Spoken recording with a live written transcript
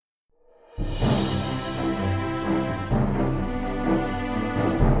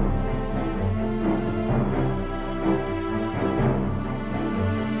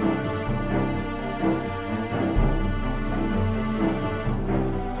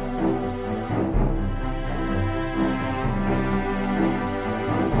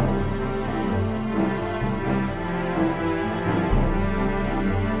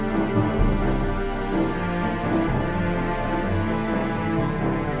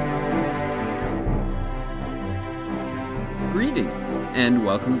Greetings, and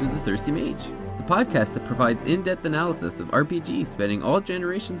welcome to The Thirsty Mage, the podcast that provides in-depth analysis of RPGs spanning all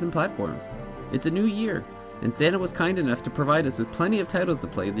generations and platforms. It's a new year, and Santa was kind enough to provide us with plenty of titles to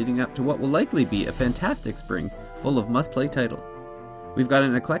play leading up to what will likely be a fantastic spring full of must-play titles. We've got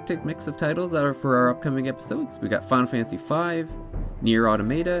an eclectic mix of titles that are for our upcoming episodes. We got Final Fantasy V, Nier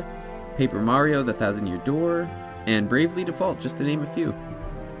Automata, Paper Mario: The Thousand Year Door, and Bravely Default, just to name a few.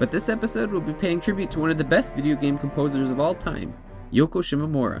 But this episode will be paying tribute to one of the best video game composers of all time, Yoko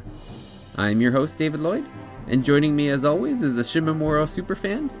Shimomura. I'm your host, David Lloyd, and joining me as always is the Shimomura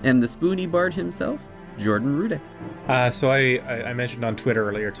superfan and the Spoony Bard himself, Jordan Rudek. So I mentioned on Twitter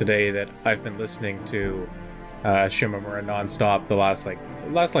earlier today that I've been listening to Shimomura nonstop the last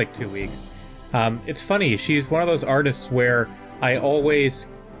 2 weeks. It's funny, she's one of those artists where I always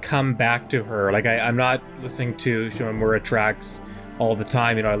come back to her. Like I'm not listening to Shimomura tracks all the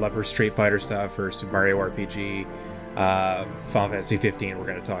time. You know, I love her Street Fighter stuff, her Super Mario RPG, Final Fantasy 15 we're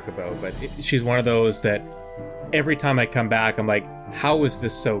going to talk about, but she's one of those that every time I come back, I'm like, how is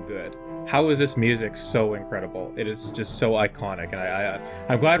this so good? How is this music so incredible? It is just so iconic, and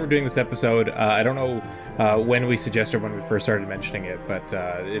I'm glad we're doing this episode. I don't know when we suggested when we first started mentioning it, but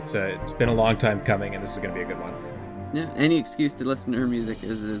it's been a long time coming, and this is going to be a good one. Yeah, any excuse to listen to her music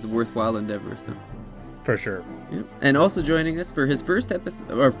is a worthwhile endeavor, so... For sure. Yeah. And also joining us for his first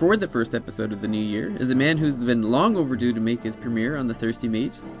episode, or for the first episode of the new year, is a man who's been long overdue to make his premiere on The Thirsty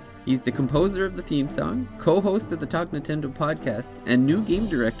Mage. He's the composer of the theme song, co-host of the Talk Nintendo podcast, and new game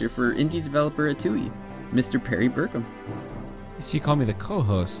director for indie developer Atui, Mr. Perry Burkham. So you call me the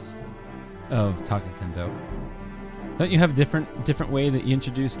co-host of Talk Nintendo. Don't you have a different way that you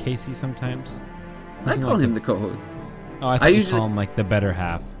introduce Casey sometimes? Something I call him the co-host. Oh, I thought you call him like the better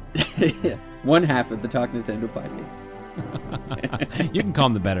half. Yeah. One half of the Talk Nintendo podcast. You can call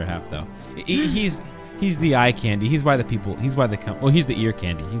him the better half, though. He's the eye candy. He's why the people. He's why he's the ear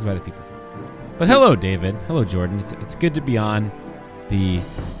candy. He's why the people come. But hello, David. Hello, Jordan. It's good to be on the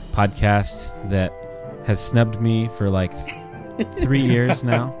podcast that has snubbed me for like 3 years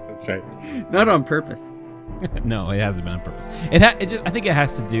now. That's right. Not on purpose. No, it hasn't been on purpose. I think it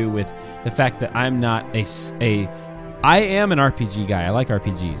has to do with the fact that I'm not I am an RPG guy. I like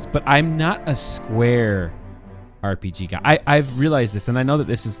RPGs, but I'm not a Square RPG guy. I've realized this, and I know that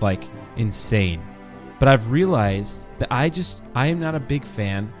this is like insane, but I've realized that I am not a big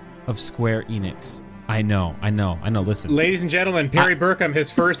fan of Square Enix. I know. Listen, ladies and gentlemen, Perry Burkham,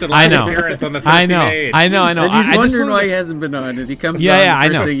 his first and last appearance on the Thirsty Mage. I know. And he's wondering why he hasn't been on it. He comes on,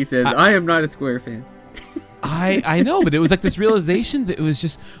 the first thing he says, I am not a Square fan. I know, but it was like this realization that it was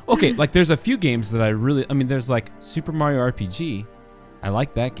just, okay, like there's a few games that there's like Super Mario RPG. I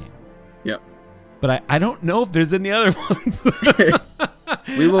like that game. Yep. But I don't know if there's any other ones.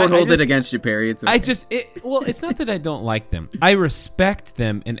 We won't hold it against you, Perry. It's okay. It's not that I don't like them. I respect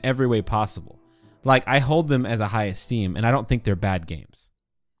them in every way possible. Like, I hold them as a high esteem, and I don't think they're bad games.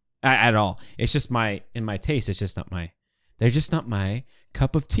 At all. It's just in my taste, they're just not my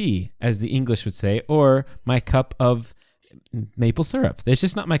cup of tea, as the English would say, or my cup of maple syrup. There's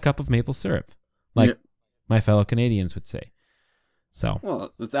just not my cup of maple syrup, like my fellow Canadians would say. So,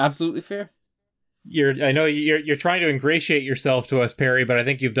 well, that's absolutely fair. I know you're trying to ingratiate yourself to us, Perry, but I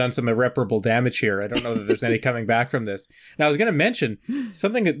think you've done some irreparable damage here. I don't know that there's any coming back from this. Now, I was going to mention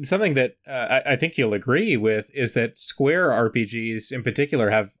something that I think you'll agree with is that Square RPGs in particular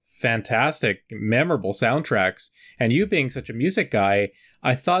have fantastic, memorable soundtracks. And you being such a music guy,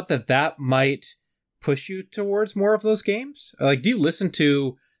 I thought that might push you towards more of those games. Like, do you listen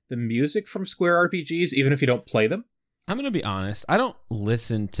to the music from Square RPGs even if you don't play them? I'm going to be honest. I don't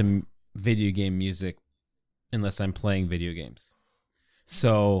listen to video game music unless I'm playing video games.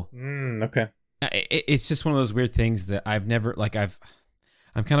 So, okay. It's just one of those weird things that I've never,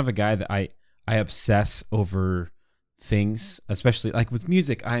 I'm kind of a guy that I obsess over things, especially like with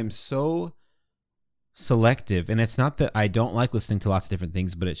music. I am so selective, and it's not that I don't like listening to lots of different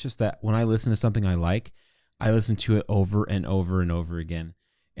things, but it's just that when I listen to something I like, I listen to it over and over and over again,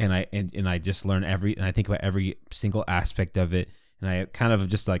 and I just learn and I think about every single aspect of it, and I kind of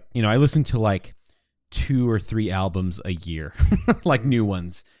just like, I listen to like 2 or 3 albums a year, like new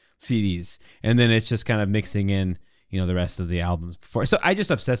ones, CDs, and then it's just kind of mixing in, the rest of the albums before. So I just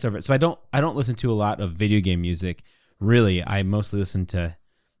obsess over it. So I don't listen to a lot of video game music. Really, I mostly listen to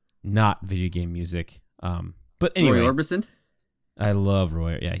not video game music. But anyway, Roy Orbison. I love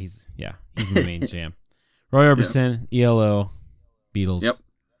Roy. Yeah, he's my main jam. Roy Orbison, ELO, Beatles. Yep.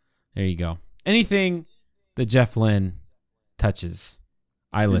 There you go. Anything that Jeff Lynne touches,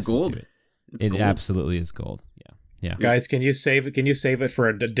 I listen gold. to it. It's It gold. absolutely is gold. Yeah. Guys, can you save it for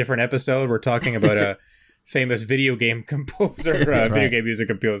a different episode? We're talking about a famous video game composer, That's video right. game music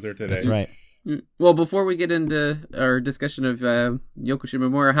composer today. That's right. Well, before we get into our discussion of Yoko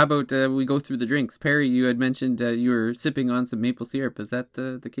Shimomura, how about we go through the drinks? Perry, you had mentioned you were sipping on some maple syrup. Is that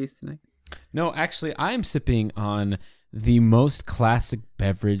the case tonight? No, actually, I'm sipping on the most classic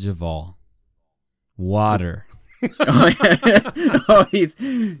beverage of all, water.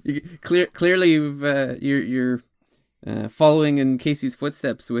 Clearly you're following in Casey's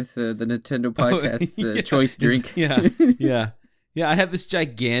footsteps with the Nintendo podcast choice drink. Yeah. I have this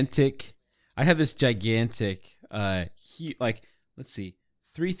gigantic, let's see,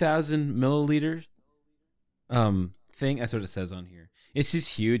 3,000 milliliter thing. That's what it says on here. It's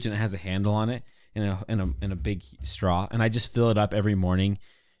just huge, and it has a handle on it and a big straw. And I just fill it up every morning,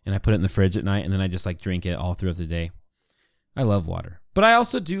 and I put it in the fridge at night, and then I just drink it all throughout the day. I love water, but I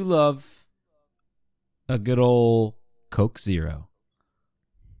also do love a good old Coke Zero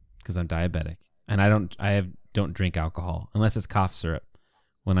because I'm diabetic, and I don't drink alcohol unless it's cough syrup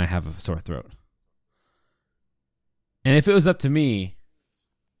when I have a sore throat. And if it was up to me,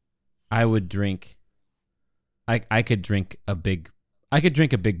 I would drink. I could drink a big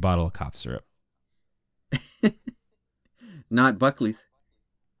bottle of cough syrup. Not Buckley's.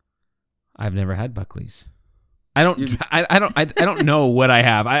 I've never had Buckley's. I don't know what I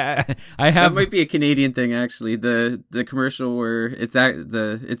have. I have. That might be a Canadian thing, actually. The commercial where its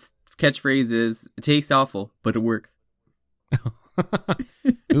catchphrase is "It tastes awful, but it works."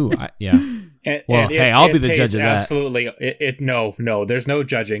 Ooh, yeah. I'll be the judge of that. Absolutely, no. There's no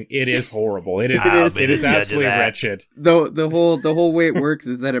judging. It is horrible. It is absolutely wretched. Though the whole way it works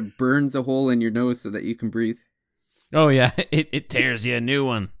is that it burns a hole in your nose so that you can breathe. Oh yeah, it tears you a new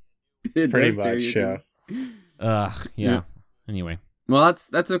one. It Pretty does tear much, you. yeah. Yeah. Anyway. Well,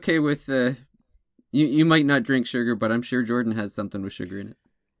 that's okay with you might not drink sugar, but I'm sure Jordan has something with sugar in it.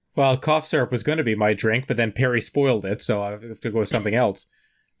 Well, cough syrup was going to be my drink, but then Perry spoiled it, so I have to go with something else.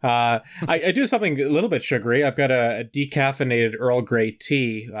 I do something a little bit sugary. I've got a decaffeinated Earl Grey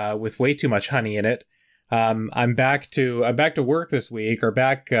tea with way too much honey in it. I'm back to work this week, or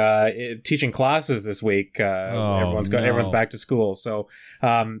back teaching classes this week. Everyone's back to school, so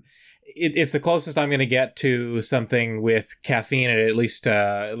it's the closest I'm going to get to something with caffeine in it, at least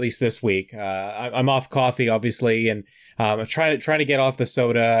this week. I'm off coffee, obviously, and I'm trying to get off the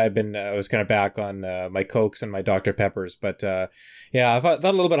soda. I was kind of back on my Cokes and my Dr. Peppers, but I thought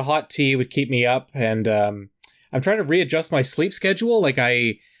a little bit of hot tea would keep me up, and I'm trying to readjust my sleep schedule. Not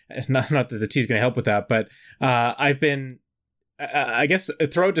that the tea's going to help with that, but I've been. I guess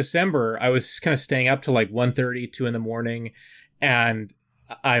throughout December, I was kind of staying up to 1:30, 2 in the morning, and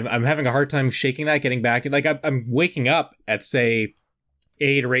I'm having a hard time shaking that, getting back. I'm waking up at, say,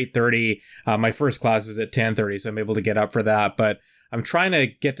 8 or 8:30. My first class is at 10:30, so I'm able to get up for that. But I'm trying to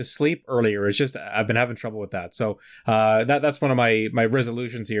get to sleep earlier. It's just I've been having trouble with that. So that's one of my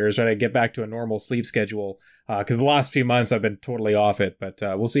resolutions here, is trying to get back to a normal sleep schedule. Because the last few months I've been totally off it. But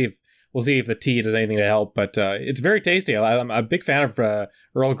we'll see if the tea does anything to help. But it's very tasty. I'm a big fan of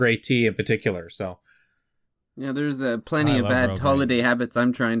Earl Grey tea in particular. So. Yeah, there's plenty of bad holiday habits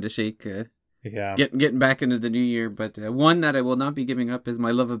I'm trying to shake. Getting back into the new year, but one that I will not be giving up is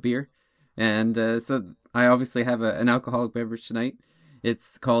my love of beer, and so I obviously have an alcoholic beverage tonight.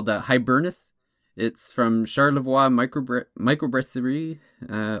 It's called Hibernus. It's from Charlevoix Microbrasserie.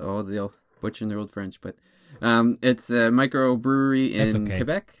 They'll butcher their old French, but it's a microbrewery in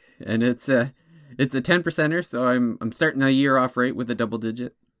Quebec, and it's a 10%er. So I'm starting a year off right with a double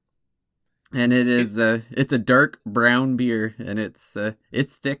digit. And it's a dark brown beer, and it's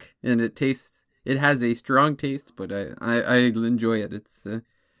thick, and it has a strong taste, but I enjoy it. It's a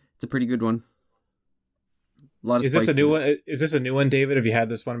pretty good one. A lot of Is spice this a new in one? it. Is this a new one, David? Have you had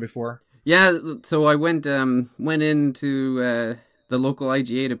this one before? Yeah, so I went into the local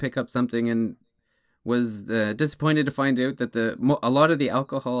IGA to pick up something, and was disappointed to find out that a lot of the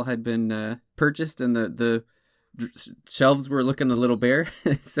alcohol had been purchased, and the shelves were looking a little bare,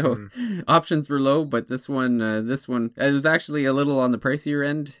 so options were low. But this one, it was actually a little on the pricier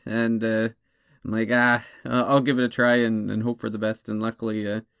end, and I'm like, I'll give it a try and hope for the best. And luckily,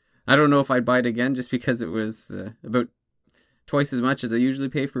 I don't know if I'd buy it again, just because it was about twice as much as I usually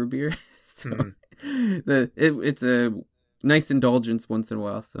pay for a beer. So it's a nice indulgence once in a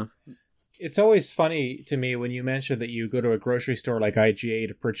while. So it's always funny to me when you mention that you go to a grocery store like IGA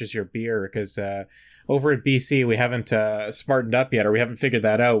to purchase your beer, because over at BC we haven't smartened up yet, or we haven't figured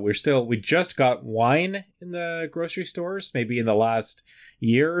that out. We just got wine in the grocery stores, maybe in the last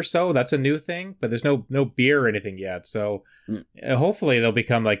year or so. That's a new thing, but there's no beer or anything yet. So hopefully they'll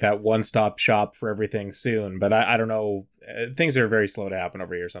become like that one-stop shop for everything soon. But I don't know. Things are very slow to happen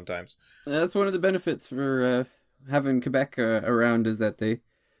over here sometimes. That's one of the benefits for having Quebec around, is that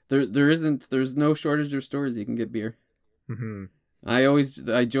there's no shortage of stores you can get beer. Mm-hmm.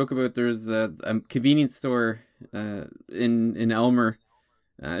 I joke about there's a convenience store in Elmer.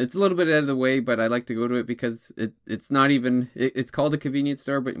 It's a little bit out of the way, but I like to go to it because it's not even it's called a convenience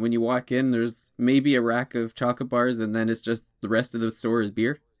store, but when you walk in, there's maybe a rack of chocolate bars, and then it's just the rest of the store is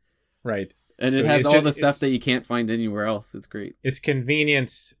beer. Right. And it has all the stuff that you can't find anywhere else. It's great. It's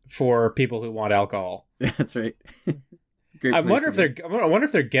convenience for people who want alcohol. That's right. I wonder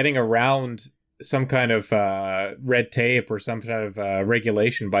if they're getting around some kind of red tape or some kind of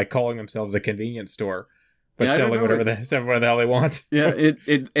regulation by calling themselves a convenience store, but selling whatever the hell they want. Yeah,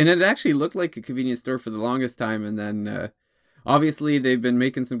 it actually looked like a convenience store for the longest time, and then obviously they've been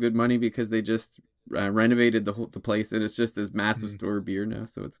making some good money because they just renovated the place, and it's just this massive store of beer now.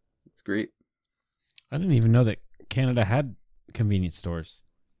 So it's great. I didn't even know that Canada had convenience stores.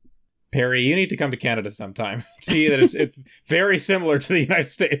 Perry, you need to come to Canada sometime. See that it's very similar to the United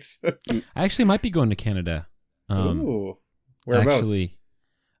States. I actually might be going to Canada. Ooh, whereabouts? Actually,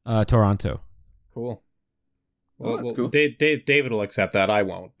 Toronto. Cool. Well, that's cool. David will accept that. I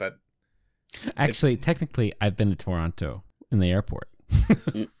won't, but actually, technically, I've been to Toronto in the airport.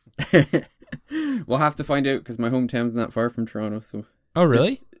 We'll have to find out because my hometown's not far from Toronto. So. Oh,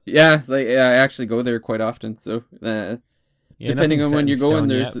 really? Yeah, I actually go there quite often. So. Depending on when you're going,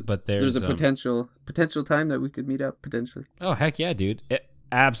 there's a potential time that we could meet up potentially. Oh heck yeah, dude!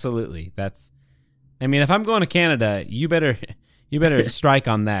 Absolutely. I mean, if I'm going to Canada, you better strike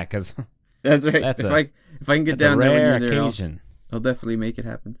on that, because that's right. If I can get down there when you're there, occasion. I'll definitely make it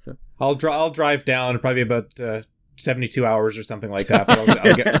happen. So I'll drive down probably about 72 hours or something like that.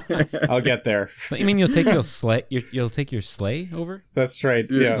 But I'll get there. You mean you'll take your sleigh? You'll take your sleigh over? That's right.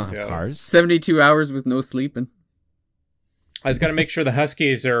 Yeah. Don't have cars. 72 hours with no sleeping. I was going to make sure the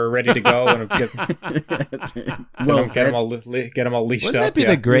Huskies are ready to go and get them all leashed up. Wouldn't that be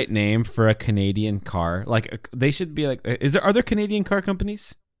the great name for a Canadian car? Like they should be like. Are there Canadian car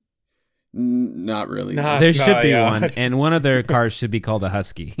companies? Not really. There should be one, and one of their cars should be called a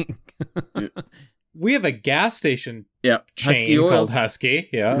Husky. We have a gas station chain Husky called Husky.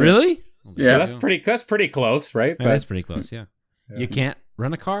 Yeah. Really? Yeah, that's pretty close, right? Yeah, that's pretty close. Yeah. You can't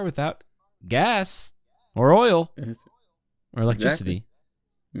run a car without gas or oil. Or electricity.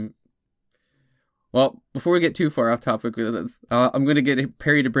 Exactly. Well, before we get too far off topic with this, I'm going to get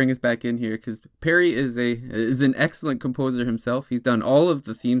Perry to bring us back in here, because Perry is an excellent composer himself. He's done all of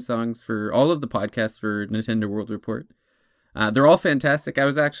the theme songs for all of the podcasts for Nintendo World Report. They're all fantastic. I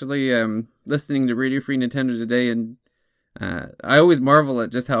was actually listening to Radio Free Nintendo today, and I always marvel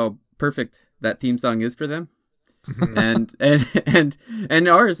at just how perfect that theme song is for them, and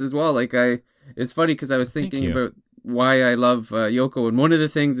ours as well. It's funny because I was thinking about why I love Yoko, and one of the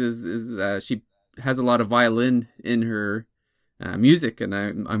things is she has a lot of violin in her music, and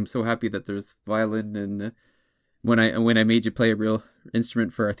I'm so happy that there's violin in when I made you play a real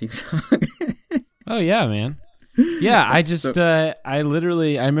instrument for our theme song. Oh yeah, man. Yeah, I just I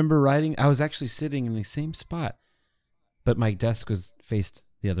remember writing. I was actually sitting in the same spot, but my desk was faced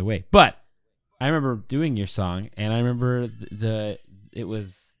the other way. But I remember doing your song, and I remember it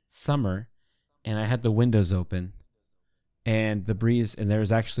was summer, and I had the windows open. And the breeze, and there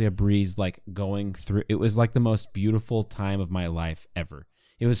was actually a breeze like going through. It was like the most beautiful time of my life ever.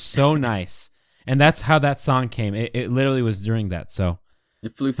 It was so nice, and that's how that song came. It literally was during that. So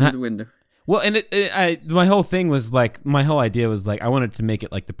it flew through the window. Well, and my whole thing was like, my whole idea was like, I wanted to make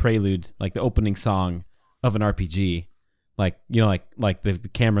it like the prelude, like the opening song of an RPG, like like the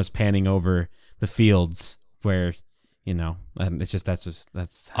camera's panning over the fields where. It's just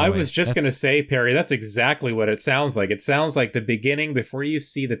that's. How I was just gonna say, Perry, that's exactly what it sounds like. It sounds like the beginning before you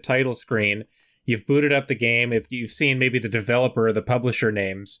see the title screen. You've booted up the game. If you've seen maybe the developer or the publisher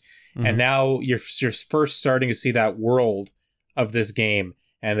names, and now you're first starting to see that world of this game,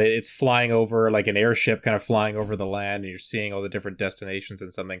 and it's flying over like an airship, kind of flying over the land, and you're seeing all the different destinations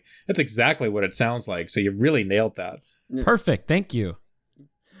and something. That's exactly what it sounds like. So you really nailed that. Perfect. Thank you.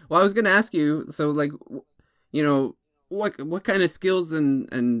 Well, I was gonna ask you. So, What kind of skills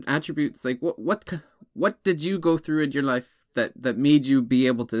and attributes, like what did you go through in your life that made you be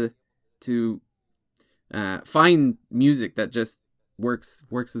able to find music that just works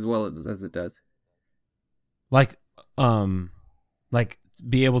as well as it does? Like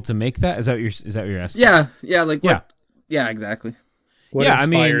be able to make that? Is that what you're asking? Yeah, like what? Yeah, exactly. What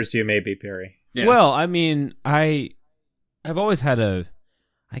inspires you, maybe, Perry? Yeah. Well, I mean, I've always had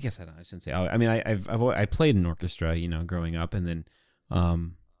I shouldn't say. I mean, I played in orchestra, growing up, and then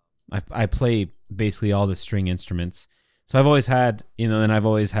I play basically all the string instruments. So I've always had, and I've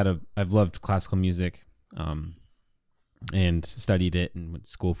loved classical music, and studied it and went to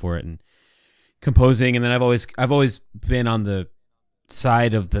school for it and composing. And then I've always been on the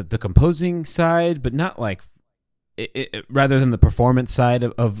side of the composing side, but not like rather than the performance side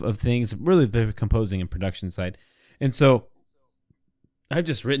of things, really the composing and production side. And so I've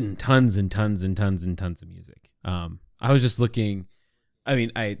just written tons and tons and tons and tons of music. I was just looking,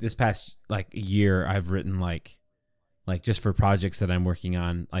 this past year I've written like just for projects that I'm working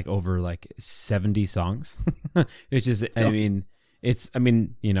on, over 70 songs, which is, there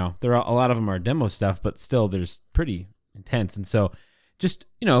are a lot of them are demo stuff, but still there's pretty intense. And so just,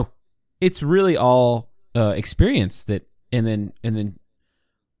 it's really all experience that, and then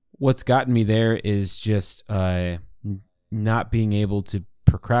what's gotten me there is just not being able to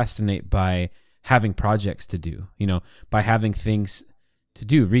procrastinate by having projects to do, by having things to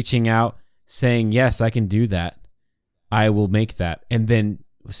do, reaching out, saying, yes, I can do that. I will make that. And then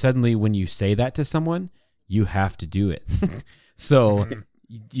suddenly when you say that to someone, you have to do it. So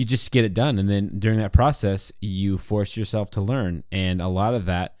you just get it done. And then during that process, you force yourself to learn. And a lot of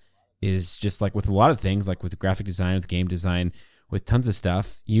that is just like with a lot of things, like with graphic design, with game design, with tons of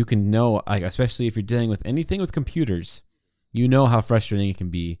stuff, you can know, especially if you're dealing with anything with computers, how frustrating it can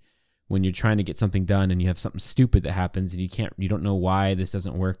be when you're trying to get something done and you have something stupid that happens and you don't know why this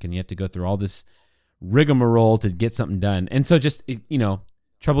doesn't work, and you have to go through all this rigmarole to get something done. And so just,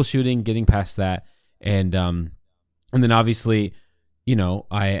 troubleshooting, getting past that. And then obviously,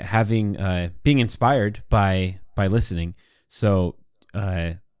 being inspired by listening. So,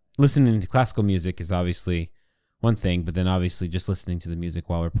 listening to classical music is obviously one thing, but then obviously just listening to the music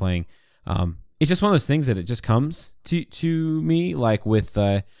while we're playing, it's just one of those things that it just comes to me, with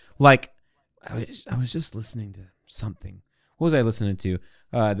I was just listening to something. What was I listening to?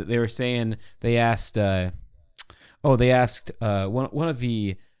 They were saying they asked one of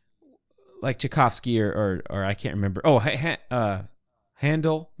the Tchaikovsky or I can't remember.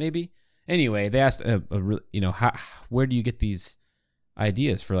 Handel maybe. Anyway, they asked where do you get these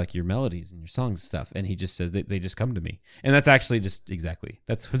ideas for your melodies and your songs and stuff? And he just says they just come to me. And that's actually just exactly,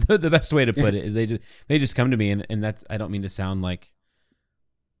 that's the best way to put it, is they just come to me. And that's, I don't mean to sound like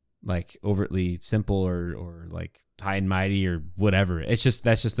overtly simple or high and mighty or whatever. It's just,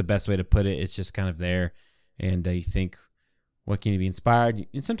 that's just the best way to put it. It's just kind of there. And you think, what can you be inspired?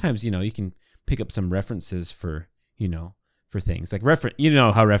 And sometimes, you can pick up some references for things like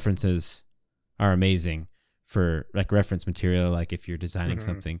how references are amazing for reference material. If you're designing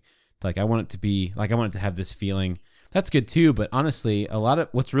something, I want it to have this feeling. That's good too. But honestly, a lot of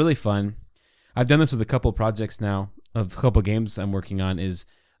what's really fun, I've done this with a couple projects now of a couple games I'm working on, is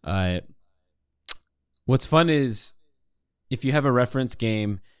what's fun is if you have a reference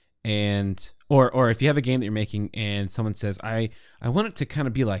game and or if you have a game that you're making and someone says, I want it to kind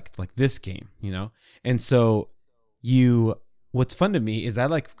of be like this game, and so what's fun to me is I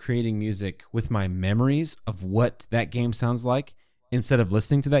like creating music with my memories of what that game sounds like instead of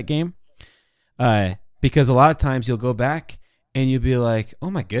listening to that game, because a lot of times you'll go back and you'll be like,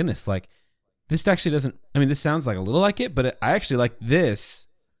 oh my goodness, this actually doesn't, this sounds like a little like it, but I actually like this,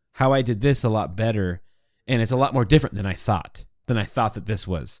 how I did this a lot better. And it's a lot more different than I thought that this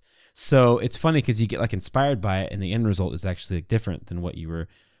was. So it's funny because you get inspired by it and the end result is actually different than what you were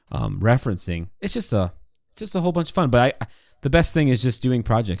referencing. It's just a whole bunch of fun. But the best thing is just doing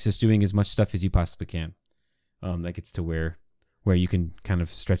projects, just doing as much stuff as you possibly can. That gets to where you can kind of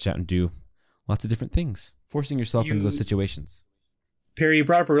stretch out and do lots of different things, forcing yourself into those situations. Perry, you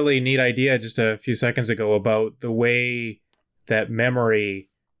brought up a really neat idea just a few seconds ago about the way that memory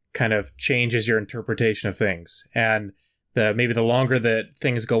kind of changes your interpretation of things. And maybe the longer that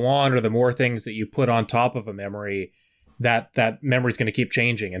things go on or the more things that you put on top of a memory, that memory is going to keep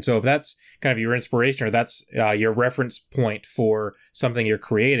changing. And so if that's kind of your inspiration or that's your reference point for something you're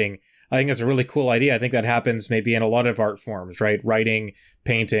creating, I think that's a really cool idea. I think that happens maybe in a lot of art forms, right? Writing,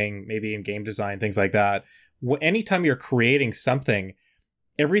 painting, maybe in game design, things like that. Anytime you're creating something,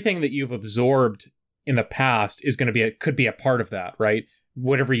 everything that you've absorbed in the past is going to could be a part of that, right?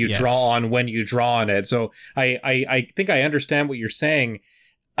 Whatever you draw on when you draw on it. So I think I understand what you're saying.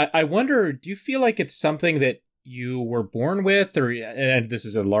 I wonder, do you feel like it's something that you were born with, or, and this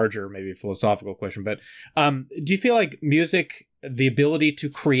is a larger, maybe philosophical question, but do you feel like music, the ability to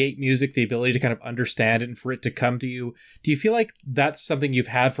create music, the ability to kind of understand it and for it to come to you, do you feel like that's something you've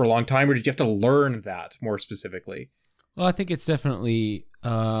had for a long time, or did you have to learn that more specifically? Well, I think it's definitely, you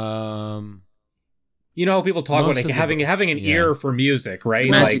know how people talk about like having an ear for music, right?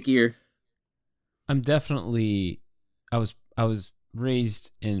 Magic ear. I'm definitely, I was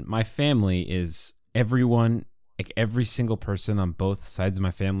raised in, my family is everyone, like every single person on both sides of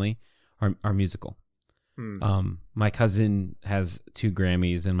my family are musical. My cousin has 2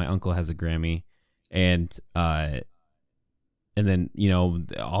 Grammys and my uncle has a Grammy, and then, you know,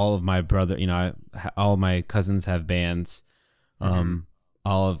 all of my brother, you know, all of my cousins have bands.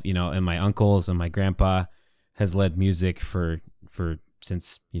 All of, you know, and my uncles and my grandpa has led music for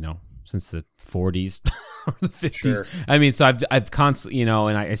since, you know, since the 40s or the 50s. Sure. I mean, so I've constantly, you know,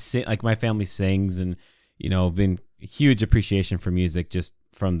 and I sing, like my family sings, and, you know, been huge appreciation for music just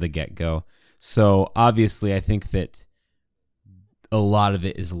from the get-go. So obviously I think that a lot of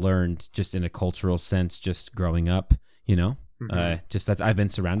it is learned just in a cultural sense, just growing up, you know, just that I've been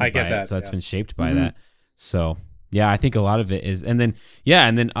surrounded by it. So it's been shaped by that. So yeah, I think a lot of it is, and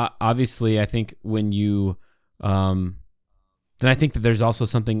then obviously I think when you, then I think that there's also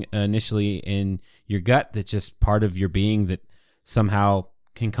something initially in your gut that's just part of your being that somehow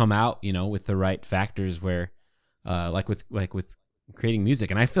can come out, you know, with the right factors where, like with creating music.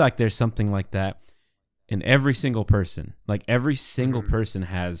 And I feel like there's something like that in every single person. Like every single person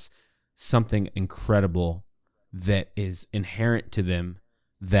has something incredible that is inherent to them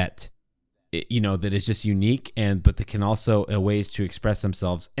that, you know, that is just unique, but that can also ways to express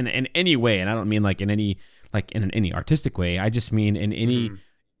themselves in any way. And I don't mean like in any artistic way. I just mean in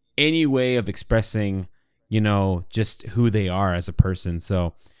any way of expressing, you know, just who they are as a person.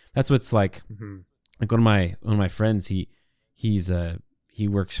 So that's what's like. Like one of my friends, he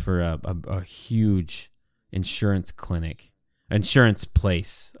works for a huge insurance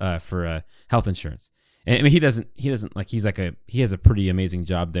place for health insurance. And I mean, he doesn't like, he has a pretty amazing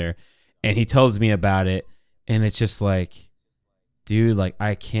job there. And he tells me about it, and it's just like, dude, like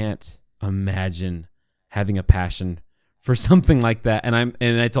I can't imagine having a passion for something like that. And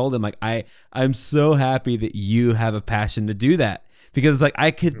I told him, like, I'm so happy that you have a passion to do that, because it's like I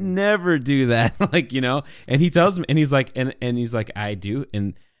could never do that. Like, you know. And he tells me, and he's like, I do.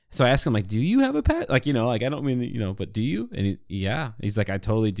 And so I asked him, like, do you have a passion? Like, you know, like I don't mean, you know, but do you? And he's like, I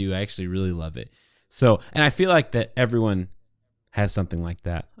totally do. I actually really love it. So, and I feel like that everyone has something like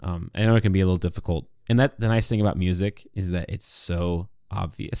that. I know it can be a little difficult, and that the nice thing about music is that it's so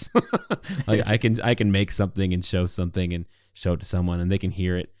obvious. Like I can make something and show something and show it to someone, and they can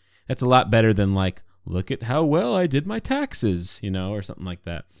hear it. That's a lot better than like, look at how well I did my taxes, you know, or something like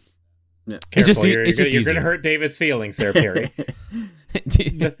that. Yeah. Careful, you're going to hurt David's feelings there, Perry.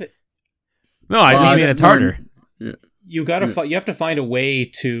 No, I just mean it's harder. Yeah. You have to find a way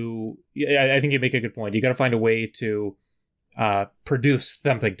to. I think you make a good point. You got to find a way to produce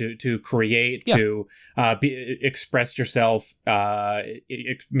something, to create, to express yourself,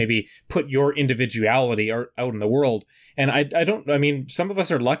 maybe put your individuality out in the world. And I mean, some of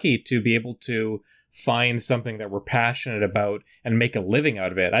us are lucky to be able to find something that we're passionate about and make a living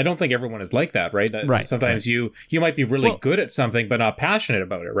out of it. I don't think everyone is like that, right? Right. Sometimes you might be really good at something, but not passionate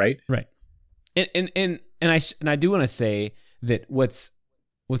about it, right? Right. And I do want to say that what's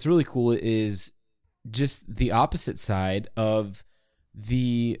really cool is just the opposite side of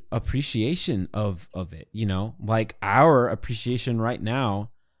the appreciation of it, you know, like our appreciation right now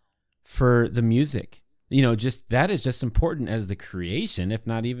for the music, you know, just that is just important as the creation, if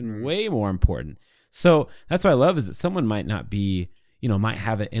not even way more important. So that's what I love, is that someone might not be, you know, might not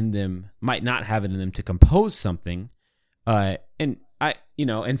have it in them to compose something, and I, you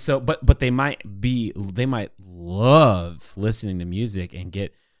know, and so, but they might love listening to music and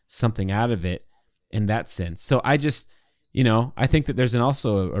get something out of it in that sense. So I just, you know, I think that there's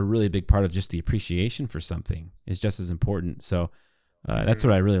also a really big part of just the appreciation for something is just as important. So that's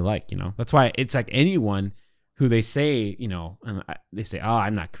what I really like, you know. That's why it's like anyone who they say, you know, they say, oh,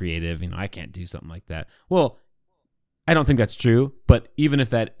 I'm not creative, you know, I can't do something like that. Well, I don't think that's true. But even if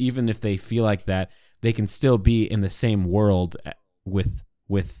they feel like that, they can still be in the same world with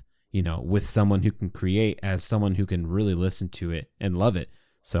you know, with someone who can create as someone who can really listen to it and love it.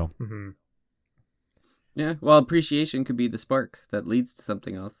 So. Yeah, well, appreciation could be the spark that leads to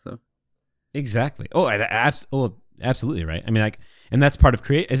something else. So, exactly. Absolutely right. I mean, like, and that's part of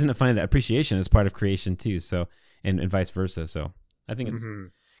create. Isn't it funny that appreciation is part of creation too? So, and vice versa. So, I think it's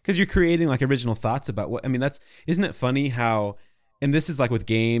because you're creating like original thoughts about what. I mean, isn't it funny how? And this is like with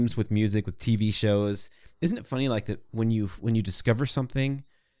games, with music, with TV shows. isn't it funny like that when you discover something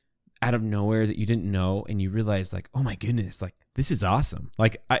out of nowhere that you didn't know and you realize like, oh my goodness, like this is awesome.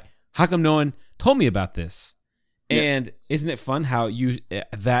 Like how come no one told me about this? Yeah. And isn't it fun how you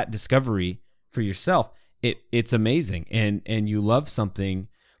that discovery for yourself, it's amazing. And you love something.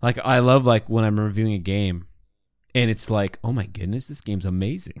 Like I love like when I'm reviewing a game and it's like, oh my goodness, this game's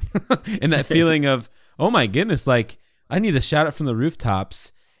amazing. And that feeling of, oh my goodness, like I need to shout it from the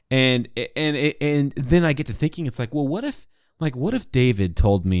rooftops. And then I get to thinking, it's like, well, what if David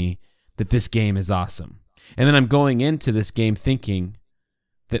told me that this game is awesome? And then I'm going into this game thinking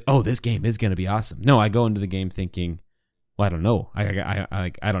that, oh, this game is going to be awesome. No, I go into the game thinking, well, I don't know.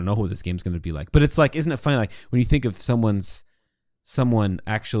 I don't know who this game's going to be like. But it's like, isn't it funny? Like when you think of someone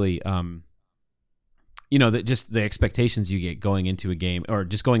actually, that just the expectations you get going into a game or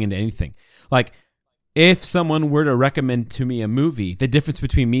just going into anything. Like if someone were to recommend to me a movie, the difference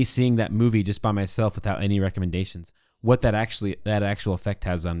between me seeing that movie just by myself without any recommendations, what that actual effect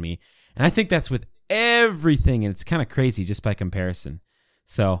has on me. And I think that's with everything. And it's kind of crazy just by comparison.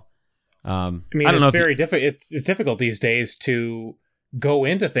 So, I mean, I don't know, it's very difficult. It's difficult these days to go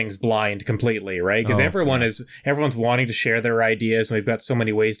into things blind completely, right? Because everyone's wanting to share their ideas, and we've got so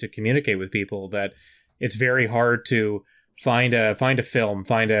many ways to communicate with people that it's very hard to find a film,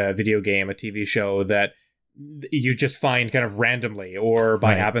 find a video game, a TV show that you just find kind of randomly or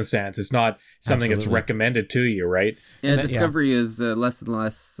by happenstance. It's not something that's recommended to you, right? Yeah, discovery is less and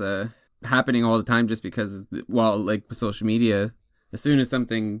less happening all the time, just because, well, like with social media, as soon as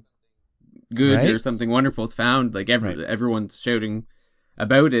something good or something wonderful is found, like everyone's shouting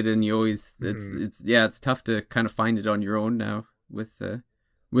about it, and you always it's tough to kind of find it on your own now with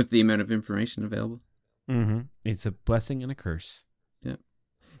the amount of information available. Mm-hmm. It's a blessing and a curse. Yeah,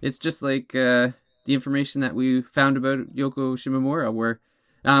 it's just like the information that we found about Yoko Shimomura, where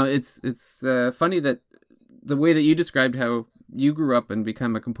it's funny that the way that you described how you grew up and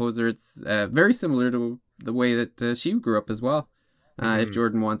become a composer, it's very similar to the way that she grew up as well. If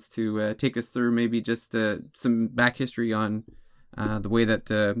Jordan wants to take us through maybe just some back history on the way that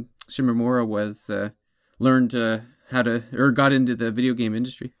Shimomura was learned how to, or got into the video game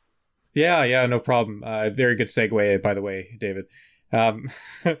industry. Yeah, no problem. Very good segue, by the way, David. So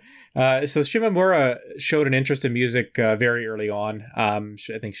Shimomura showed an interest in music very early on. I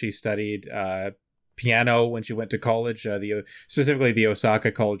think she studied piano when she went to college, specifically the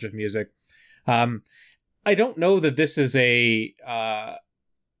Osaka College of Music. I don't know that this is an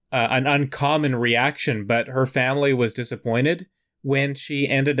uncommon reaction, but her family was disappointed when she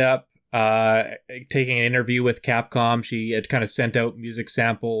ended up taking an interview with Capcom. She had kind of sent out music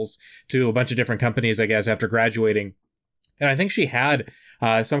samples to a bunch of different companies, I guess, after graduating. And I think she had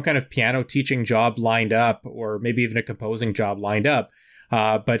some kind of piano teaching job lined up, or maybe even a composing job lined up.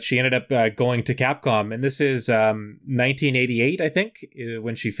 But she ended up going to Capcom, and this is 1988, I think,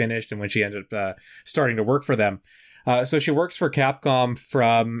 when she finished and when she ended up starting to work for them. So she works for Capcom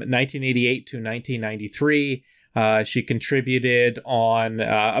from 1988 to 1993. She contributed on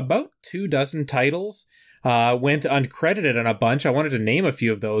about 24 titles. Went uncredited on a bunch. I wanted to name a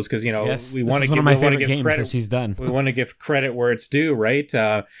few of those because, we want to give, credit. She's done. We want to give credit where it's due, right?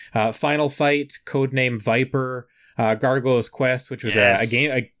 Final Fight, Codename Viper, Gargoyle's Quest, which was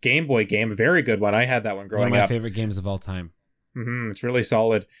a Game Boy game, a very good one. I had that one growing up. One of my favorite games of all time. Mm-hmm, it's really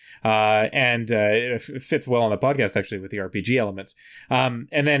solid, and it fits well on the podcast actually with the RPG elements. And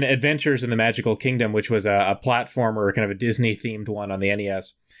then Adventures in the Magical Kingdom, which was a platformer, kind of a Disney themed one on the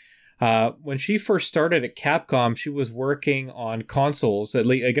NES. When she first started at Capcom, she was working on consoles, at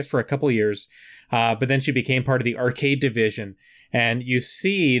least I guess for a couple of years. But then she became part of the arcade division, and you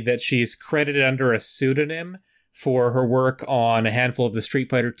see that she's credited under a pseudonym for her work on a handful of the Street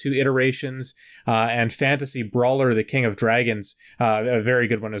Fighter II iterations, and Fantasy Brawler, the King of Dragons, a very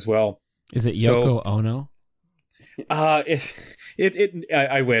good one as well. Is it Yoko Ono?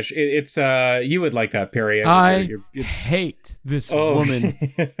 I wish it's you would like that, Perry. I hate this woman.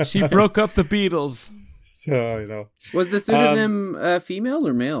 She broke up the Beatles. So was the pseudonym female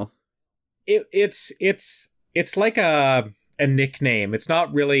or male? It's like a nickname. It's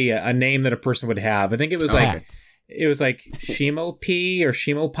not really a name that a person would have. I think it was it was like Shimo P or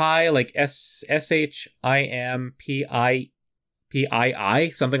Shimo Pi, like SHIMPII,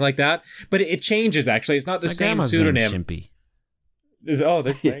 something like that. But it changes, actually. It's not the same pseudonym. Shimpy.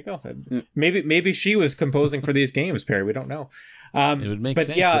 There you go. Maybe she was composing for these games, Perry. We don't know. It would make sense.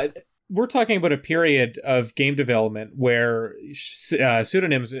 But yeah, we're talking about a period of game development where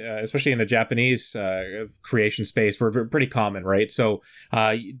pseudonyms, especially in the Japanese creation space, were pretty common, right? So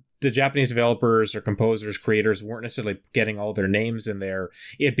the Japanese developers or composers, creators weren't necessarily getting all their names in there.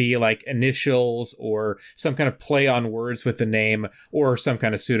 It'd be like initials or some kind of play on words with the name or some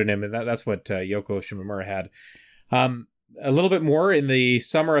kind of pseudonym. And that's what Yoko Shimomura had. A little bit more, in the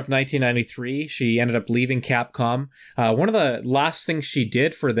summer of 1993, she ended up leaving Capcom. One of the last things she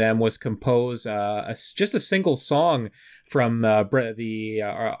did for them was compose just a single song from the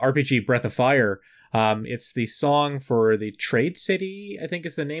RPG Breath of Fire. It's the song for the Trade City, I think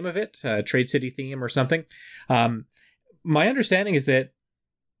is the name of it, Trade City theme or something. My understanding is that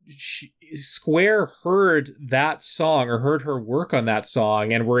Square heard that song or heard her work on that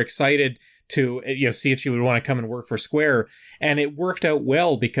song and were excited to see if she would want to come and work for Square. And it worked out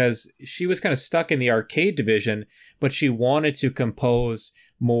well because she was kind of stuck in the arcade division, but she wanted to compose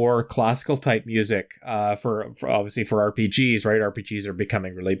more classical type music for obviously for RPGs, right? RPGs are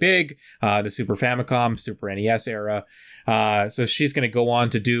becoming really big. The Super Famicom, Super NES era. So she's going to go on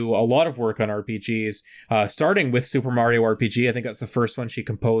to do a lot of work on RPGs, starting with Super Mario RPG. I think that's the first one she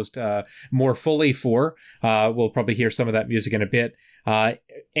composed more fully for. We'll probably hear some of that music in a bit.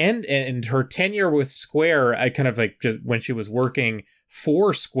 And her tenure with Square, I kind of like just when she was working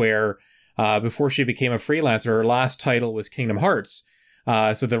for Square, before she became a freelancer, her last title was Kingdom Hearts.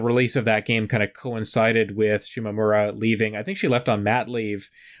 So the release of that game kind of coincided with Shimomura leaving. I think she left on mat leave,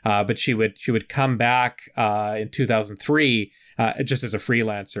 but she would come back in 2003 just as a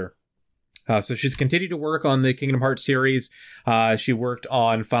freelancer. So she's continued to work on the Kingdom Hearts series. She worked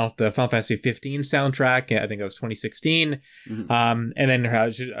on the Final Fantasy 15 soundtrack. I think that was 2016. Mm-hmm. And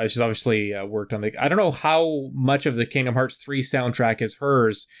then she's obviously worked on I don't know how much of the Kingdom Hearts 3 soundtrack is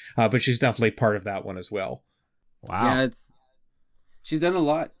hers, but she's definitely part of that one as well. Wow. Yeah, she's done a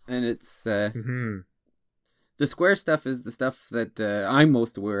lot, and it's the Square stuff is the stuff that I'm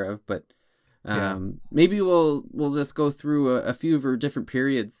most aware of, but maybe we'll just go through a few of her different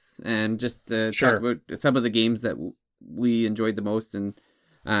periods and just talk about some of the games that we enjoyed the most. And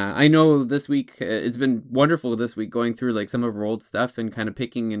I know this week it's been wonderful this week going through like some of her old stuff and kind of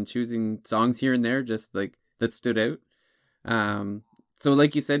picking and choosing songs here and there just like that stood out. So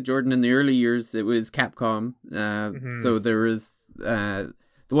like you said, Jordan, in the early years it was Capcom. So there was the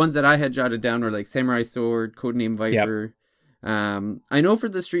ones that I had jotted down were like Samurai Sword, Codename Viper. I know for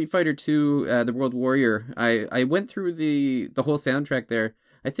the Street Fighter 2, the World Warrior, I went through the whole soundtrack there.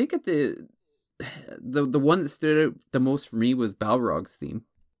 I think at the one that stood out the most for me was Balrog's theme.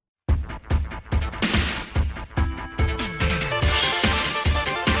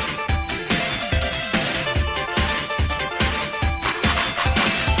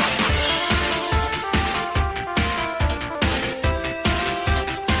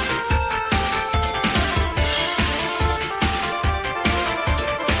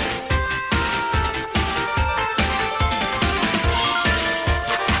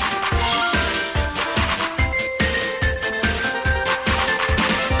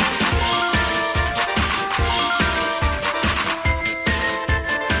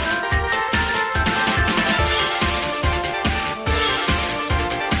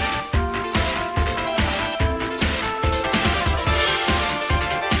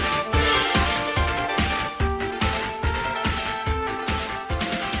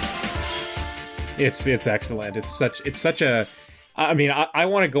 It's excellent. It's such a, I mean, I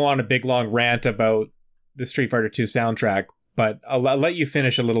want to go on a big long rant about the Street Fighter 2 soundtrack, but I'll let you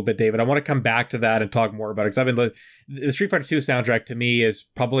finish a little bit, David. I want to come back to that and talk more about it, because the Street Fighter 2 soundtrack to me is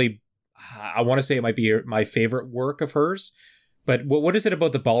probably, I want to say it might be my favorite work of hers. But what is it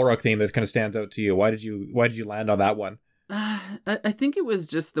about the Balrog theme that kind of stands out to you? Why did you land on that one? I think it was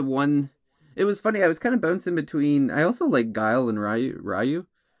just the one. It was funny. I was kind of bouncing between. I also like Guile and Ryu. Ryu,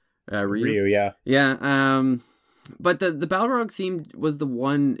 yeah. Yeah. But the Balrog theme was the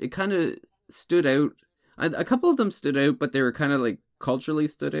one. It kind of stood out. A couple of them stood out, but they were kind of like culturally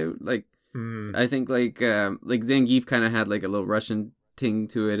stood out. Like I think like Zangief kind of had like a little Russian ting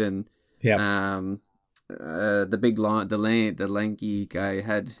to it, and the big the lanky guy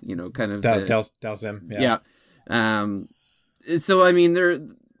had, you know, kind of Dhalsim. Yeah. So I mean they're a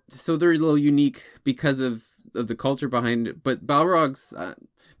little unique because of the culture behind it. But Balrog's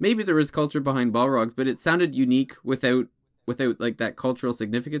maybe there was culture behind Balrog's, but it sounded unique without like that cultural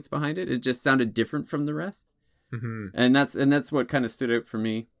significance behind it. It just sounded different from the rest. Mm-hmm. And that's what kind of stood out for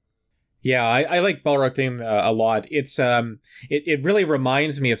me. Yeah, I like Balrog theme a lot. It's it really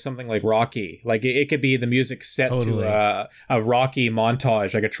reminds me of something like Rocky. Like it could be the music set to a Rocky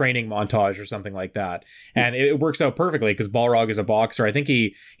montage, like a training montage or something like that, and it works out perfectly because Balrog is a boxer. I think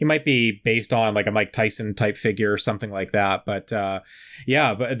he might be based on like a Mike Tyson type figure or something like that. But but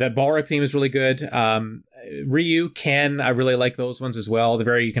the Balrog theme is really good. Ryu, Ken, I really like those ones as well. They're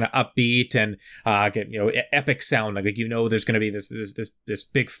very kind of upbeat and epic sound. Like there's going to be this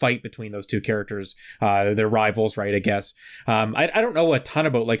big fight between those two characters. They're rivals, right? I guess. I don't know a ton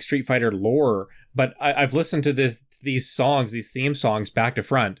about like Street Fighter lore, but I've listened to these theme songs back to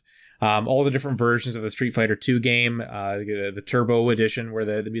front. All the different versions of the Street Fighter 2 game, the Turbo edition where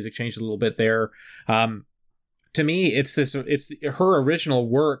the music changed a little bit there. To me, it's her original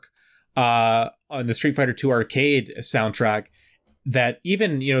work on the Street Fighter 2 arcade soundtrack that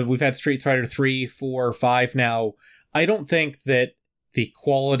even, we've had Street Fighter 3, 4, 5 now. I don't think that the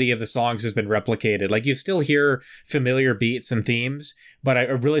quality of the songs has been replicated. Like, you still hear familiar beats and themes, but I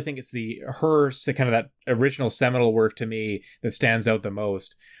really think it's her kind of that original seminal work to me that stands out the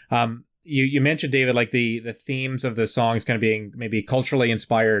most. You mentioned, David, like the themes of the songs kind of being maybe culturally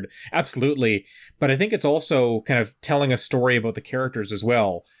inspired. Absolutely. But I think it's also kind of telling a story about the characters as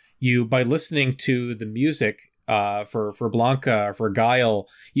well. By listening to the music for Blanca, for Guile,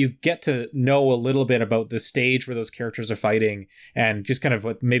 you get to know a little bit about the stage where those characters are fighting and just kind of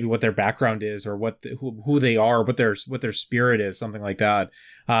what their background is or who they are, what their spirit is, something like that.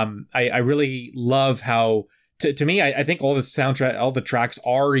 I really love how, to me, I think all the tracks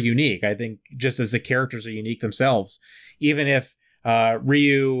are unique. I think just as the characters are unique themselves, even if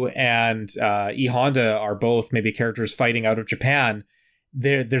Ryu and E Honda are both maybe characters fighting out of Japan,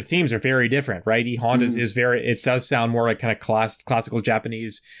 their themes are very different, right? E Honda's is it does sound more like kind of classical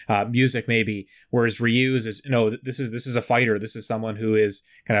Japanese music maybe, whereas Ryu's is, this is a fighter. This is someone who is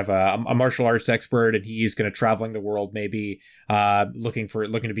kind of a martial arts expert, and he's kind of traveling the world maybe, looking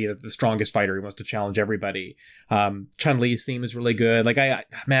to be the strongest fighter. He wants to challenge everybody. Chun-Li's theme is really good. Like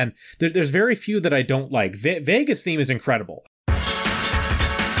there's very few that I don't like. Vega's theme is incredible.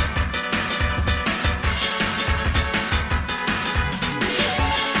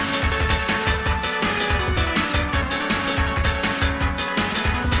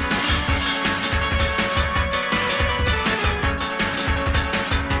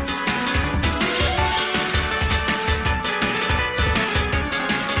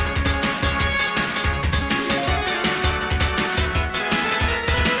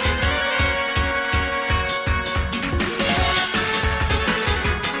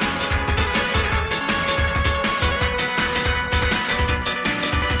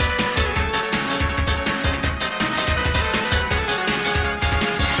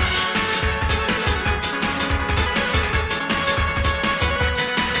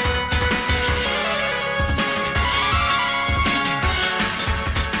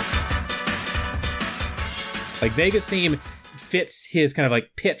 Like, Vega's theme fits his kind of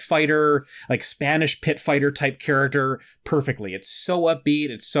like pit fighter, like Spanish pit fighter type character perfectly. It's so upbeat.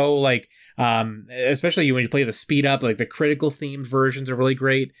 It's so like, especially when you play the speed up, like the critical themed versions are really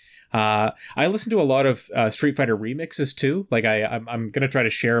great. I listen to a lot of Street Fighter remixes too. Like I'm going to try to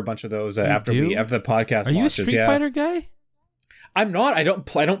share a bunch of those after the podcast Are you launches. A Street Fighter guy? I'm not. I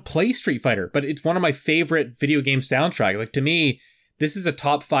don't play Street Fighter, but it's one of my favorite video game soundtracks. Like, to me, this is a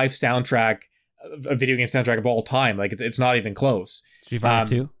top 5 soundtrack, a video game soundtrack of all time. Like, it's not even close. Street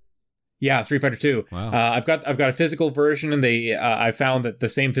Fighter 2? Yeah, Street Fighter 2. Wow. I've got a physical version, and I found that the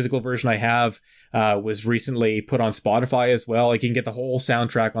same physical version I have was recently put on Spotify as well. Like, you can get the whole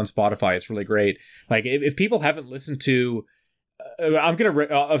soundtrack on Spotify. It's really great. Like, if people haven't listened to, we're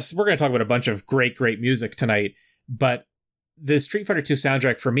gonna talk about a bunch of great music tonight, but the Street Fighter 2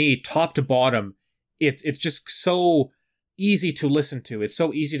 soundtrack, for me, top to bottom, it's just so easy to listen to. It's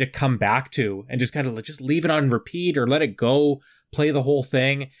so easy to come back to and just kind of just leave it on repeat or let it go, play the whole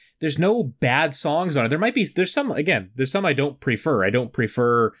thing. There's no bad songs on it. There's some I don't prefer. I don't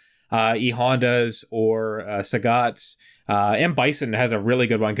prefer E Honda's or Sagat's. M. Bison has a really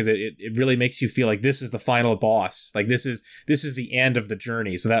good one because it really makes you feel like this is the final boss. Like, this is the end of the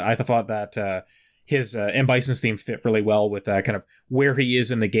journey. So that I thought that his M. Bison's theme fit really well with kind of where he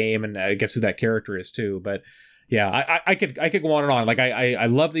is in the game, and I guess who that character is too. But yeah, I could go on and on. Like, I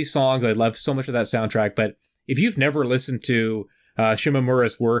love these songs. I love so much of that soundtrack. But if you've never listened to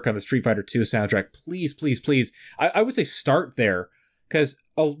Shimomura's work on the Street Fighter 2 soundtrack, please, I would say start there, because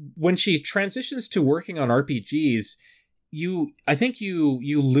when she transitions to working on RPGs, I think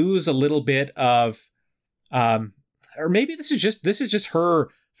you lose a little bit of, or maybe this is just her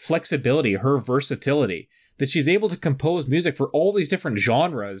flexibility, her versatility, that she's able to compose music for all these different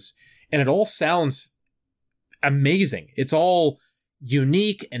genres, and it all sounds amazing. It's all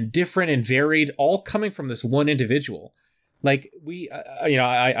unique and different and varied, all coming from this one individual. Like,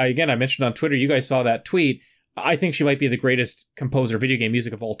 I mentioned on Twitter, you guys saw that tweet. I think she might be the greatest composer of video game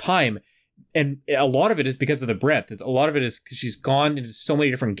music of all time. And a lot of it is because of the breadth. A lot of it is because she's gone into so many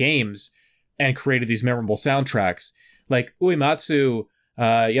different games and created these memorable soundtracks. Like Uematsu,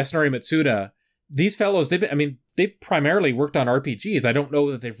 Yasunori Mitsuda, these fellows, they've primarily worked on RPGs. I don't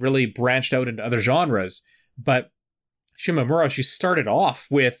know that they've really branched out into other genres, but Shimomura, she started off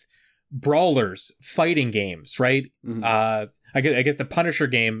with brawlers, fighting games, right? Mm-hmm. I guess the Punisher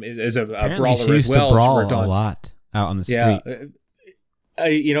game is a brawler she used as well. To brawl a lot out on the street.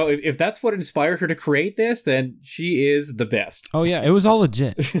 If that's what inspired her to create this, then she is the best. Oh yeah, it was all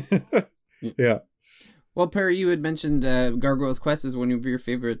legit. Yeah. Well, Perry, you had mentioned Gargoyle's Quest is one of your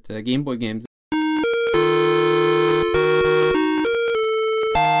favorite Game Boy games.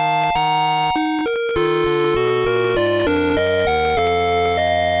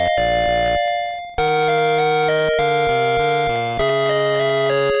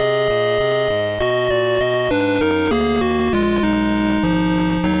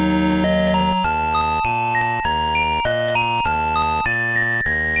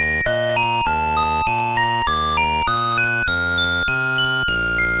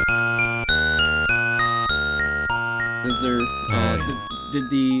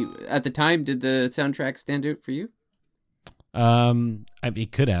 At the time, did the soundtrack stand out for you?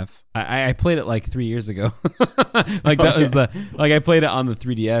 It could have. I played it like 3 years ago. That was I played it on the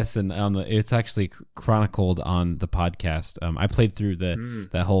 3DS and it's actually chronicled on the podcast. I played through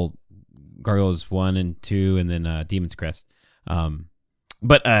that whole Gargoyles 1 and 2 and then Demon's Crest.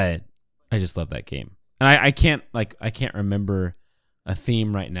 But I just love that game. And I can't remember a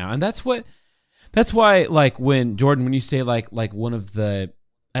theme right now. And that's why like when Jordan, when you say like one of the,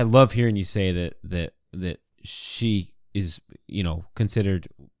 I love hearing you say that she is, considered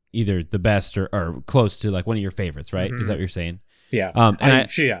either the best or close to like one of your favorites, right? Mm-hmm. Is that what you're saying? Yeah.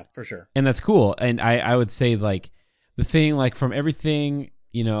 Yeah, for sure. And that's cool. And I would say like the thing, like from everything,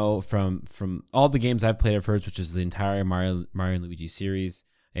 from all the games I've played of hers, which is the entire Mario and Luigi series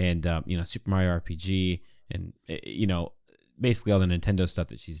and, Super Mario RPG and, basically all the Nintendo stuff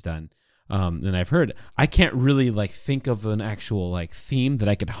that she's done. And I've heard, I can't really like think of an actual like theme that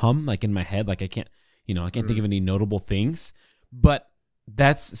I could hum like in my head. Like I can't think of any notable things, but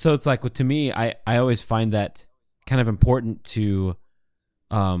so it's like, to me, I always find that kind of important to,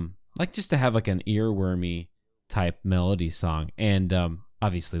 like just to have like an earwormy type melody song. And,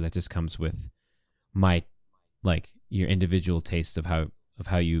 obviously that just comes with like your individual taste of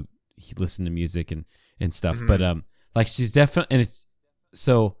how you listen to music and stuff. Mm-hmm. But, like she's definitely, and it's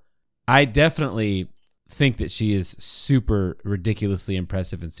so, I definitely think that she is super ridiculously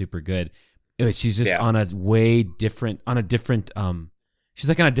impressive and super good. She's just on a different, she's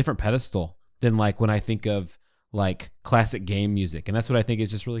like on a different pedestal than like when I think of like classic game music. And that's what I think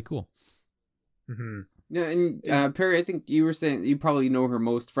is just really cool. Mm-hmm. Yeah. And Perry, I think you were saying you probably know her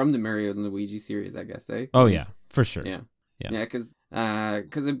most from the Mario and Luigi series, I guess, eh? Oh yeah, for sure. Yeah.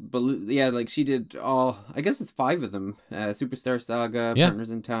 Because I believe, like she did all, I guess it's 5 of them: Superstar Saga,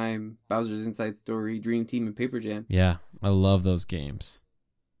 Partners in Time, Bowser's Inside Story, Dream Team, and Paper Jam. Yeah, I love those games.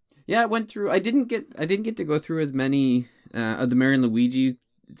 Yeah, I went through. I didn't get to go through as many of the Mario and Luigi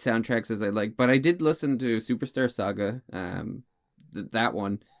soundtracks as I like, but I did listen to Superstar Saga, that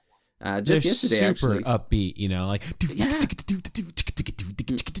one, just yesterday. Super actually, upbeat, like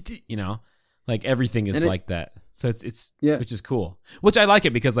like everything is like that. So it's which is cool. Which I like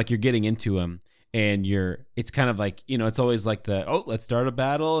it because like you're getting into them and it's kind of like, it's always like let's start a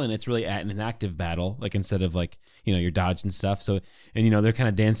battle, and it's really an active battle, like instead of like, your dodge and stuff. So, and they're kind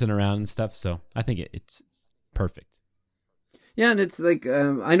of dancing around and stuff. So I think it's perfect. Yeah, and it's like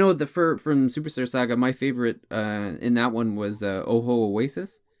I know from Superstar Saga, my favorite in that one was Oho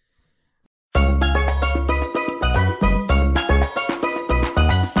Oasis.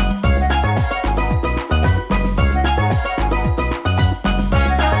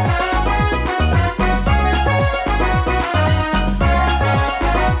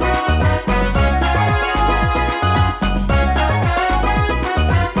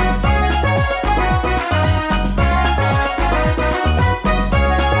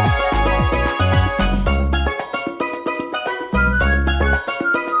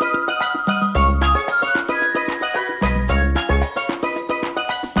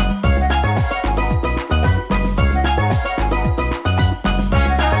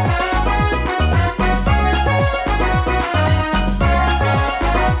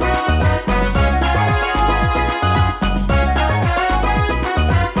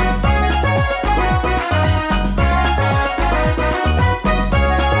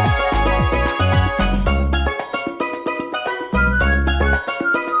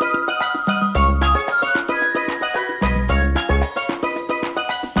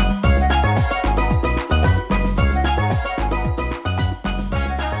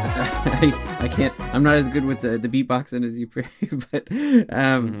 I can't. I'm not as good with the beatboxing as you, but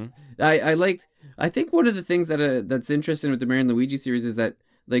I liked. I think one of the things that's interesting with the Mario and Luigi series is that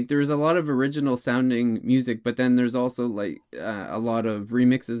like there's a lot of original sounding music, but then there's also like a lot of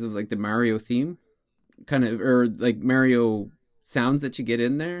remixes of like the Mario theme, kind of, or like Mario sounds that you get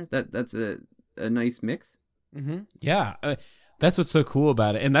in there. That's a nice mix. Yeah, that's what's so cool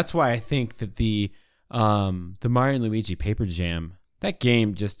about it, and that's why I think that the Mario and Luigi Paper Jam, that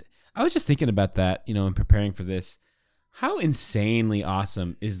game, just I was just thinking about that, in preparing for this. How insanely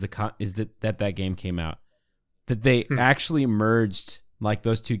awesome is that game came out, that they actually merged like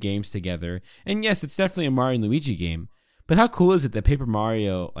those two games together. And yes, it's definitely a Mario and Luigi game, but how cool is it that Paper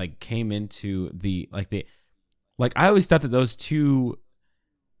Mario like came into the I always thought that those two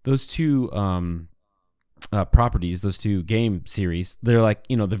properties, those two game series, they're like,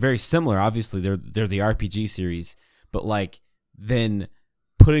 they're very similar. Obviously, they're the RPG series, but like then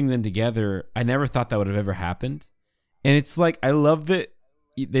putting them together, I never thought that would have ever happened. And it's like, I love that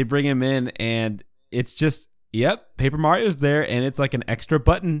they bring him in and it's just, yep, Paper Mario's there and it's like an extra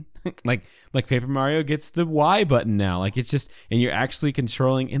button. like Paper Mario gets the Y button now. Like it's just, and you're actually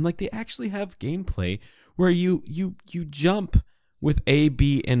controlling, and like they actually have gameplay where you jump with A,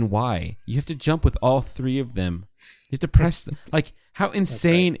 B, and Y. You have to jump with all three of them. You have to press like how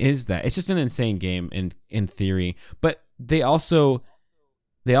insane is that? It's just an insane game in theory. But they also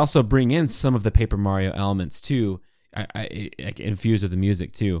bring in some of the Paper Mario elements too. I infused with the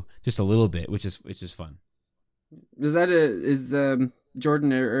music too, just a little bit, which is fun. Is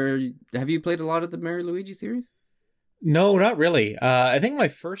Jordan, or have you played a lot of the Mario Luigi series? No, not really. I think my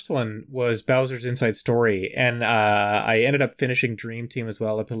first one was Bowser's Inside Story, and I ended up finishing Dream Team as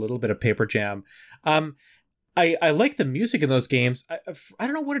well. I put a little bit of Paper Jam. I like the music in those games. I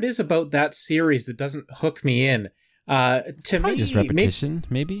don't know what it is about that series that doesn't hook me in. To me, just repetition,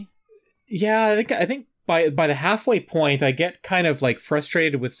 maybe. Yeah, I think by the halfway point, I get kind of like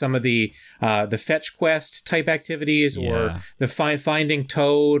frustrated with some of the fetch quest type activities, or the finding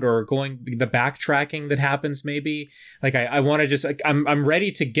Toad, or the backtracking that happens. Maybe like I want to just like, I'm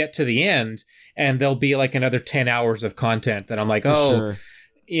ready to get to the end, and there'll be like another 10 hours of content that I'm like, sure.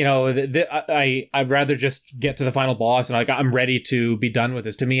 I'd rather just get to the final boss, and I'm ready to be done with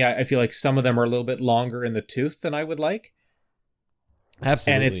this. To me, I feel like some of them are a little bit longer in the tooth than I would like.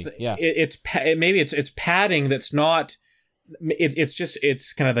 Absolutely. And it's padding that's not.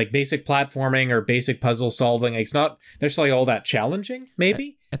 It's kind of like basic platforming or basic puzzle solving. It's not necessarily all that challenging.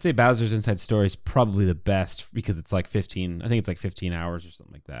 Maybe I'd say Bowser's Inside Story is probably the best because it's like 15. I think it's like 15 hours or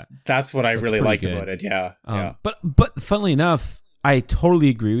something like that. That's what I really liked about it. Yeah. But funnily enough, I totally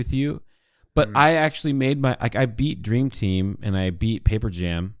agree with you. But I actually I beat Dream Team and I beat Paper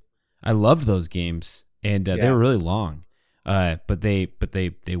Jam. I loved those games, and they were really long. But they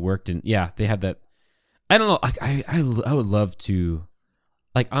worked, and they had that. I don't know. I would love to,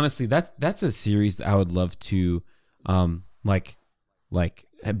 like, honestly, that's a series that I would love to, like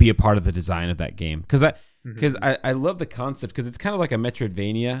be a part of the design of that game, because I love the concept, because it's kind of like a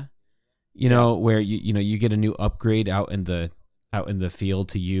Metroidvania, where you get a new upgrade out in the field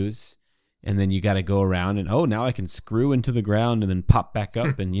to use. And then you got to go around and, now I can screw into the ground and then pop back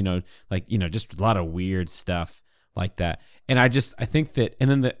up and, just a lot of weird stuff like that. And I think that, and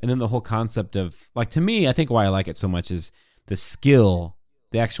then the whole concept of, like, to me, I think why I like it so much is the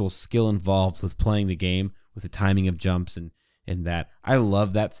actual skill involved with playing the game, with the timing of jumps and that. I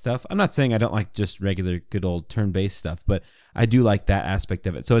love that stuff. I'm not saying I don't like just regular good old turn-based stuff, but I do like that aspect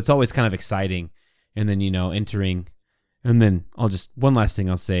of it. So it's always kind of exciting. And then, entering. And then one last thing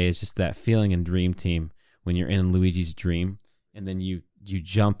I'll say is just that feeling in Dream Team when you're in Luigi's dream, and then you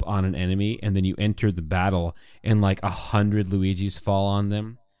jump on an enemy, and then you enter the battle, and like 100 Luigis fall on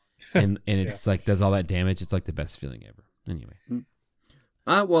them, and it's like does all that damage. It's like the best feeling ever. Anyway.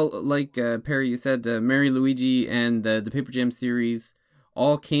 Well, like Perry, you said, Mario Luigi and the Paper Jam series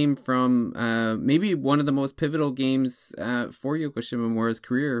all came from maybe one of the most pivotal games for Yoko Shimomura's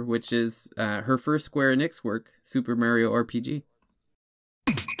career, which is her first Square Enix work, Super Mario RPG.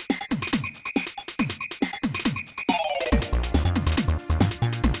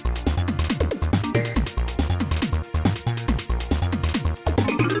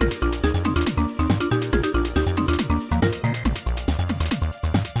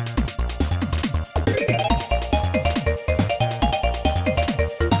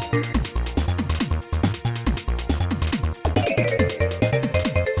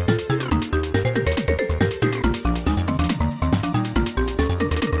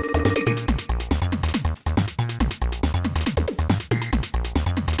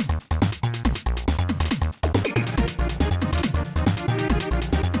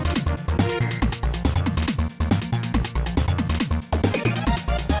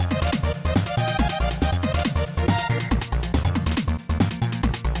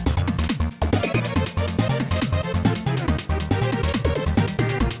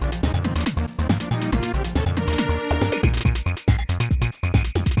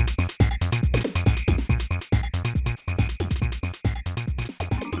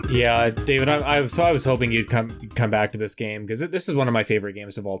 Yeah, David, I was hoping you'd come back to this game because this is one of my favorite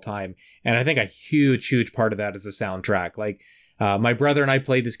games of all time, and I think a huge part of that is the soundtrack. Like, my brother and I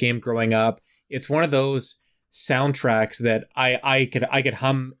played this game growing up. It's one of those soundtracks that I could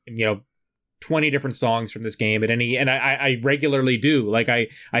hum, 20 different songs from this game and I regularly do. Like I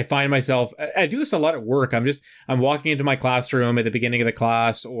find myself, I do this a lot at work. I'm walking into my classroom at the beginning of the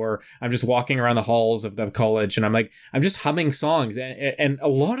class, or I'm just walking around the halls of the college, and I'm just humming songs, and a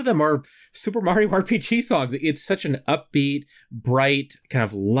lot of them are Super Mario RPG songs. It's such an upbeat, bright, kind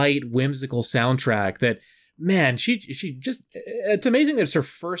of light, whimsical soundtrack that, man, she just, it's amazing that it's her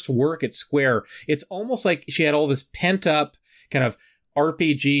first work at Square. It's almost like she had all this pent up kind of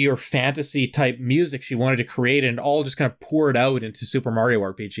RPG or fantasy type music she wanted to create, and all just kind of poured out into Super Mario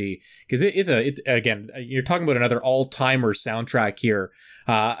RPG, because it's again, you're talking about another all-timer soundtrack here.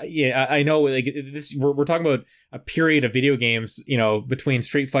 I know, like, this, we're talking about a period of video games, between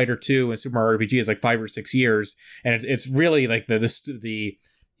Street Fighter 2 and Super Mario RPG is like 5 or 6 years, and it's really like the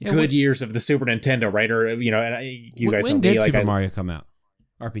good years of the Super Nintendo, right? Or, and you guys know me. When did Super Mario come out?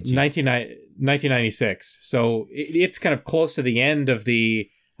 RPG? 1996. So it's kind of close to the end of the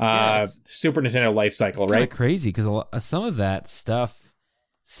Super Nintendo life cycle, it's right? Kind of crazy, because some of that stuff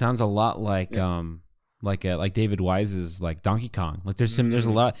sounds a lot like like David Wise's like Donkey Kong. Like there's a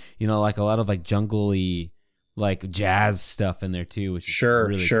lot, like a lot of like jungly, like jazz stuff in there too, which is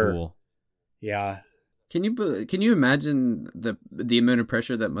really cool. Yeah. Can you imagine the amount of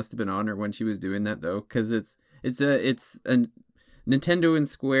pressure that must have been on her when she was doing that, though? Because it's a Nintendo and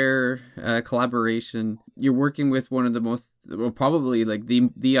Square collaboration. You're working with one of the most, well, probably like the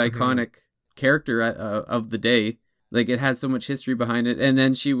iconic character of the day. Like, it had so much history behind it. And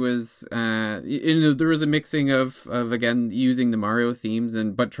then she was, there was a mixing of again using the Mario themes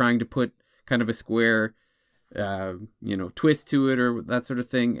but trying to put kind of a Square twist to it, or that sort of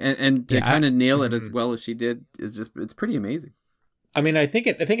thing, and to kind of nail it as well as she did it's pretty amazing. I mean, I think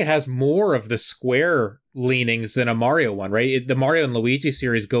it has more of the Square leanings than a Mario one, right? The Mario and Luigi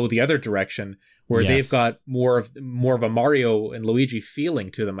series go the other direction, where they've got more of a Mario and Luigi feeling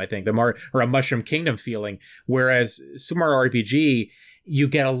to them. I think or a Mushroom Kingdom feeling, whereas Super Mario RPG, you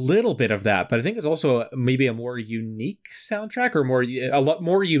get a little bit of that, but I think it's also maybe a more unique soundtrack, or a lot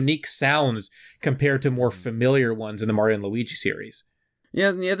more unique sounds compared to more familiar ones in the Mario and Luigi series. Yeah,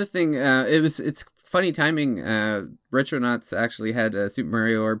 and the other thing, it's funny timing. Retronauts actually had a Super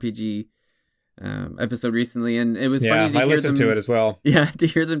Mario RPG episode recently, and it was funny to hear them. I listened to it as well. Yeah, to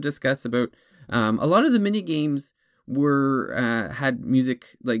hear them discuss about a lot of the mini games had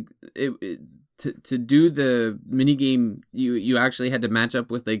music, like to do the mini game. You actually had to match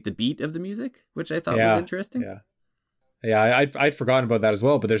up with like the beat of the music, which I thought was interesting. Yeah, I'd forgotten about that as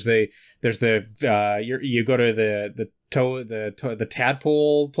well. But there's the you go to the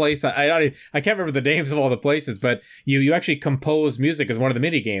tadpole place. I can't remember the names of all the places, but you actually compose music as one of the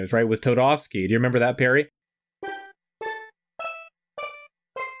mini games, right? With Toadofsky. Do you remember that, Perry?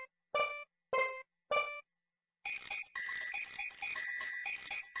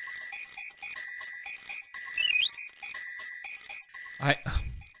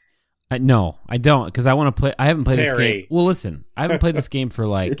 No, I don't, because I want to play. I haven't played this game. Well, listen, I haven't played this game for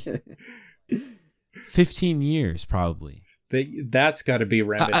like 15 years, probably. That's got to be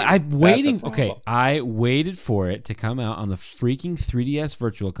remedied. I'm waiting. Okay, I waited for it to come out on the freaking 3DS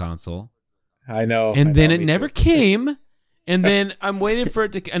Virtual Console. I know. And then it never came. And then I'm waiting for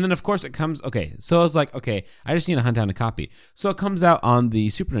it to. And then, of course, it comes. Okay, so I was like, okay, I just need to hunt down a copy. So it comes out on the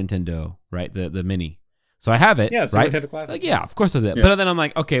Super Nintendo, right? The mini. So I have it, it's right? Nintendo Classic. Like, yeah, of course I did. Yeah. But then I'm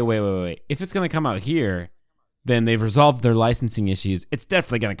like, okay, wait. If it's going to come out here, then they've resolved their licensing issues. It's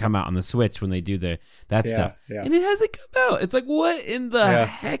definitely going to come out on the Switch when they do that stuff. Yeah. And it hasn't come out. It's like, what in the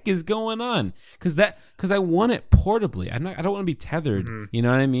heck is going on? Because I want it portably. I don't want to be tethered. Mm-hmm. You know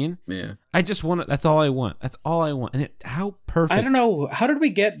what I mean? Yeah. I just want it. That's all I want. And how perfect. I don't know. How did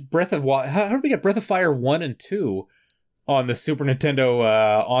we get Breath of Fire 1 and 2? On the Super Nintendo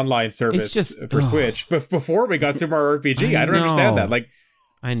online service for Switch, before we got Super Mario RPG. I don't understand that. Like,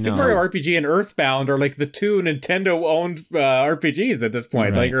 I know. Super Mario RPG and Earthbound are like the two Nintendo-owned RPGs at this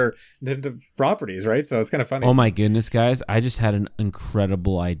point, like, or Nintendo properties, right? So it's kind of funny. Oh my goodness, guys! I just had an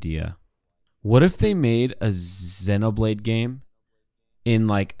incredible idea. What if they made a Xenoblade game in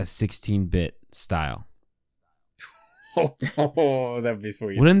like a 16-bit style? Oh, that'd be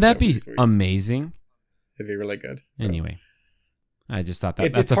sweet. Wouldn't that be amazing? It'd be really good. Anyway, I just thought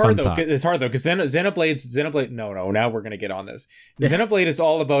that's a fun thought. It's hard though, because Xenoblade. No. Now we're gonna get on this. Xenoblade is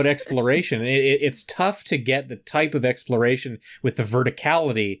all about exploration. It's tough to get the type of exploration with the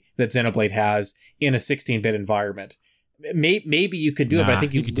verticality that Xenoblade has in a 16-bit environment. maybe you could do it, but I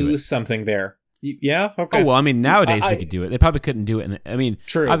think you you'd could do lose something there. Yeah. Okay. Oh well, I mean nowadays they could do it. They probably couldn't do it.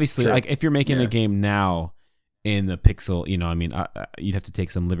 True. Obviously, true. like if you're making a game now in the pixel, you'd have to take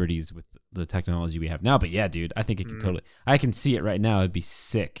some liberties with the technology we have now. But yeah, dude, I think it can totally. I can see it right now. It'd be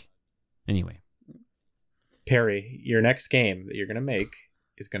sick. Anyway, Perry, your next game that you're gonna make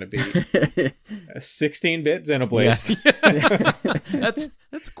is gonna be a 16-bit Xenoblade. Yeah.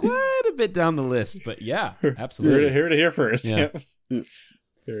 That's quite a bit down the list, but yeah, absolutely. Here to hear first. Yeah.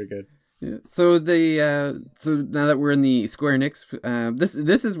 Very good. Yeah. So so now that we're in the Square Enix,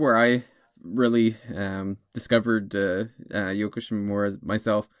 this is where I really discovered Yoko Shimomura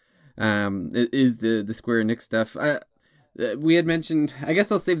myself. It is the Square Enix stuff. We had mentioned, I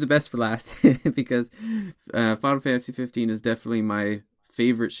guess I'll save the best for last because Final Fantasy 15 is definitely my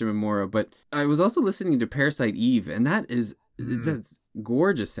favorite Shimomura, but I was also listening to Parasite Eve, and that's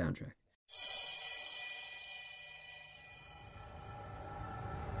gorgeous soundtrack.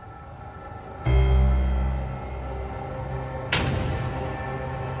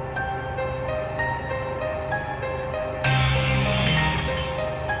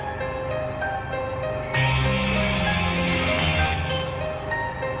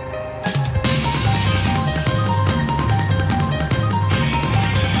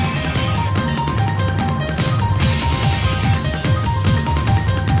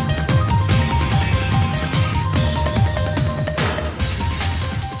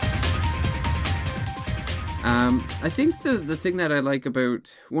 I think the thing that I like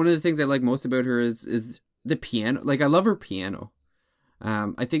about, one of the things I like most about her is the piano. Like, I love her piano.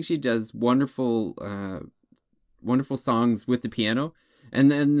 I think she does wonderful songs with the piano. And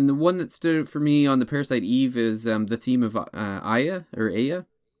then the one that stood out for me on the Parasite Eve is the theme of Aya.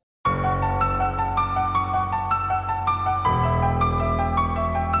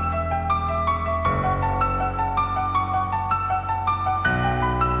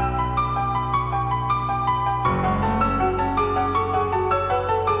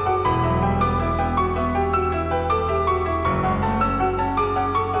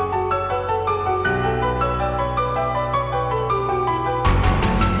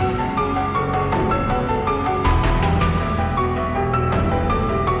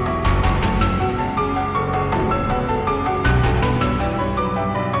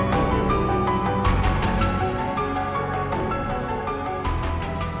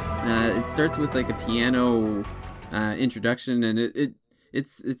 It starts with like a piano introduction, and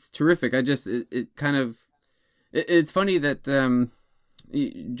it's terrific. It's funny that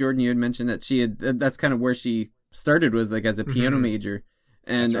Jordan, you had mentioned that that's kind of where she started, was like as a piano major,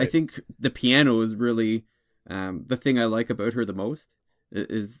 and right. I think the piano is really the thing I like about her the most.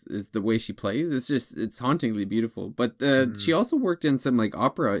 Is the way she plays. It's hauntingly beautiful. But she also worked in some like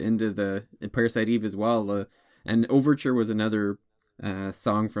opera in Parasite Eve as well. And Overture was another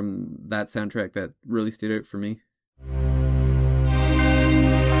song from that soundtrack that really stood out for me.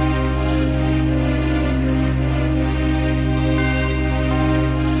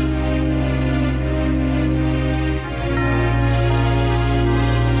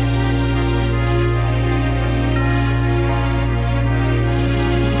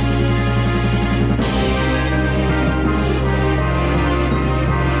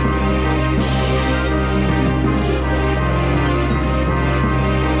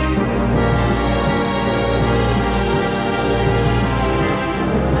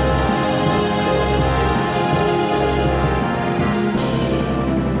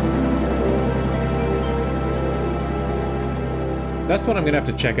 That's what I'm gonna have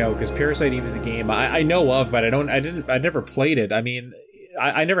to check out, because Parasite Eve is a game I know of, but I never played it. I mean,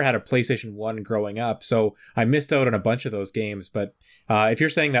 I never had a PlayStation 1 growing up, so I missed out on a bunch of those games. But if you're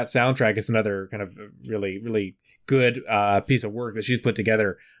saying that soundtrack is another kind of really, really good piece of work that she's put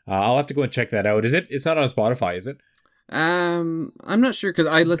together, I'll have to go and check that out. It's not on Spotify, is it? I'm not sure, because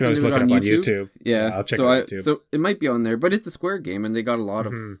I listened to it on YouTube. Yeah, I'll check it on YouTube. So it might be on there, but it's a Square game, and they got a lot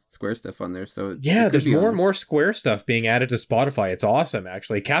of Square stuff on there. So yeah, there's more and more Square stuff being added to Spotify. It's awesome,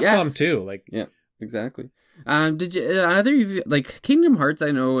 actually. Capcom too. Like, yeah, exactly. Did you either of you, like, Kingdom Hearts?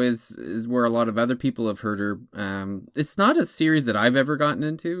 I know is where a lot of other people have heard her. It's not a series that I've ever gotten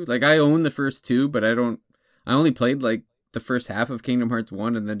into. Like, I own the first two, but I only played like the first half of Kingdom Hearts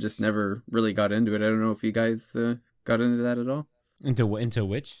 1, and then just never really got into it. I don't know if you guys got into that at all? Into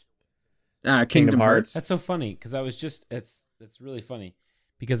which? Kingdom Hearts. That's so funny, because I was just that's really funny,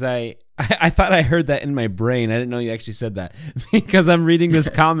 because I thought I heard that in my brain. I didn't know you actually said that, because I'm reading this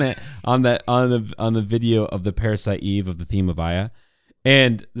comment on the video of the Parasite Eve of the theme of Aya,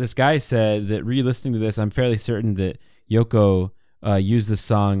 and this guy said that re-listening to this, I'm fairly certain that Yoko used this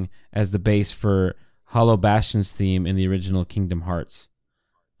song as the base for Hollow Bastion's theme in the original Kingdom Hearts.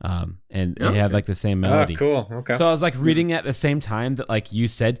 And it had like the same melody. Oh, cool. Okay. So I was like reading at the same time that like you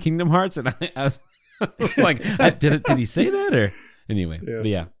said Kingdom Hearts, and I was like, did he say that or anyway? But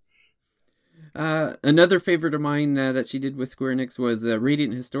yeah. Another favorite of mine that she did with Square Enix was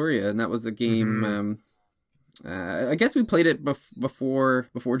Radiant Historia, and that was a game. I guess we played it before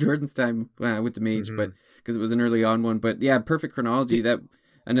Jordan's time with the Mage, but because it was an early on one. But yeah, Perfect Chronology, that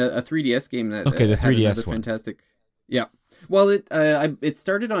and a 3DS game that the 3DS one, fantastic. Yeah, well, it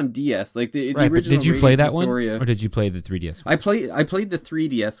started on DS, like the right, original. Did you play that Historia. one, or did you play the 3DS one? I played the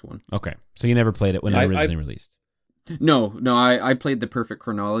 3DS one. Okay, so you never played it when it originally released. No, I played the Perfect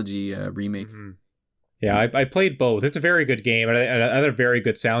Chronology remake. Yeah, I played both. It's a very good game and another very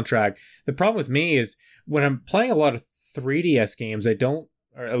good soundtrack. The problem with me is when I'm playing a lot of 3DS games, I don't,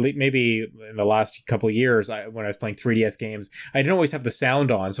 or at least maybe in the last couple of years, when I was playing 3DS games, I didn't always have the sound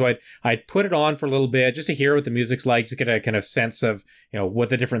on. So I'd put it on for a little bit just to hear what the music's like, just to get a kind of sense of, what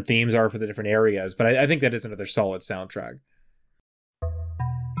the different themes are for the different areas. But I think that is another solid soundtrack.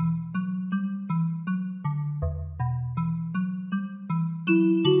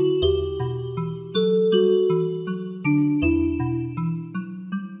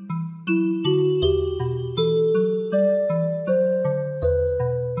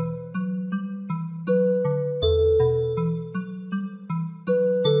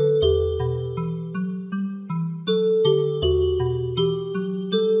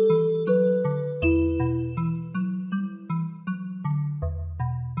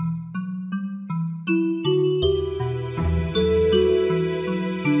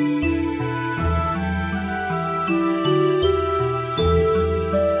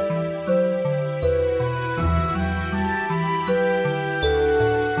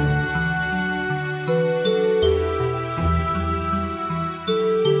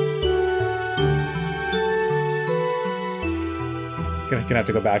 Gonna have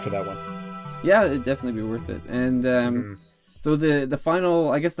to go back to that one. Yeah, it'd definitely be worth it. And so the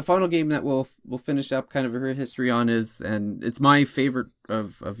final game that we'll finish up kind of her history on is, and it's my favorite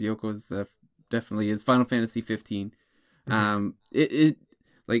of Yoko's, definitely is Final Fantasy 15.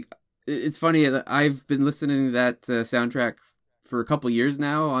 It's funny that I've been listening to that soundtrack for a couple years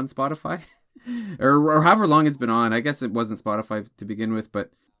now on Spotify, or however long it's been on. I guess it wasn't Spotify to begin with,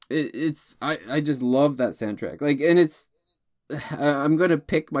 but I just love that soundtrack. Like, and I'm going to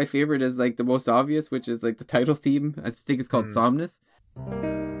pick my favorite as like the most obvious, which is like the title theme. I think it's called Somnus.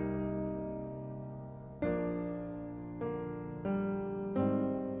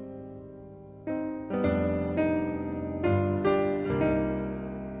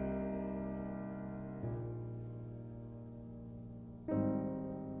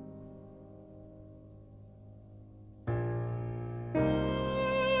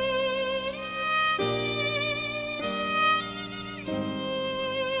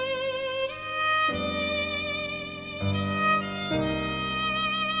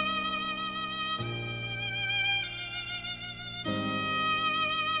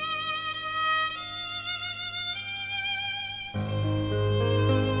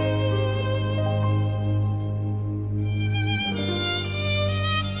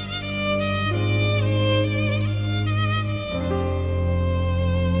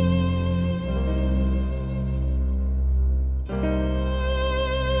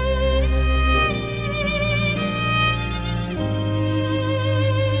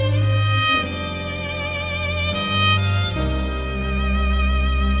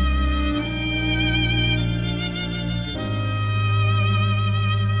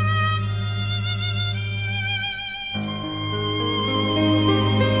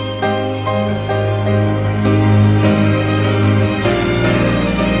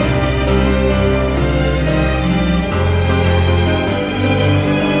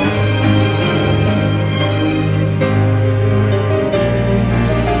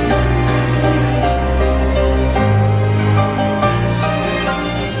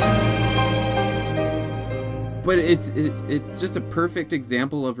 But it's just a perfect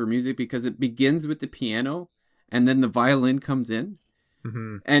example of her music because it begins with the piano and then the violin comes in.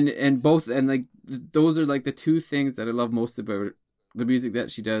 Mm-hmm. And like those are like the two things that I love most about the music that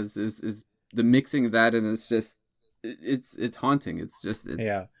she does is the mixing of that, and it's just it's haunting. It's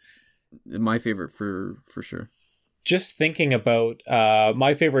my favorite for sure. Just thinking about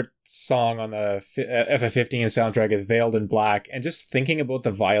my favorite song on the FF15 soundtrack is Veiled in Black, and just thinking about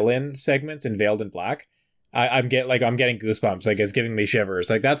the violin segments in Veiled in Black, I'm getting goosebumps. Like, it's giving me shivers.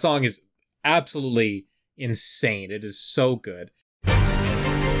 Like, that song is absolutely insane. It is so good.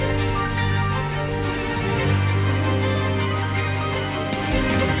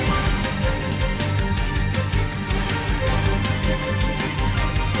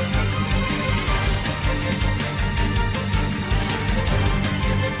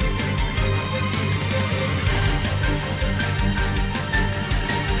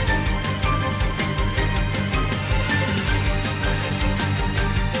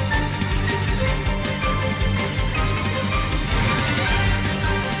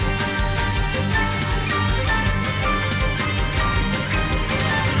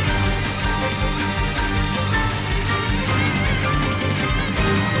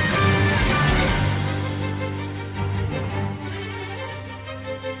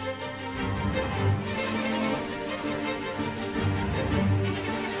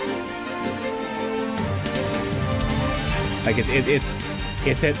 Like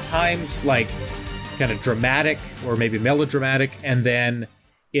it's at times like kind of dramatic or maybe melodramatic, and then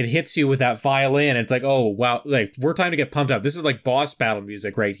it hits you with that violin. It's like, oh wow, like we're time to get pumped up. This is like boss battle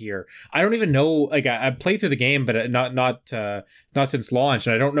music right here. I don't even know. Like I played through the game, but not since launch,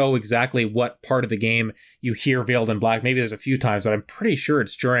 and I don't know exactly what part of the game you hear Veiled in Black. Maybe there's a few times, but I'm pretty sure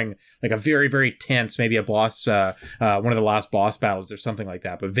it's during like a very, very tense, maybe a boss, one of the last boss battles or something like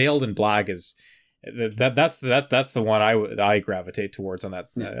that. But Veiled in Black is that's the one I gravitate towards on that.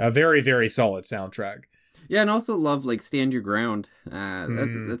 A very, very solid soundtrack. Yeah, and also love like Stand Your Ground.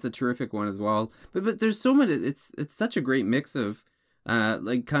 That's a terrific one as well. But there's so many. It's such a great mix of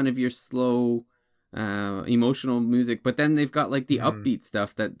like kind of your slow, emotional music, but then they've got like the upbeat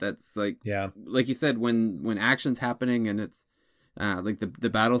stuff that's like like you said, when action's happening and it's like the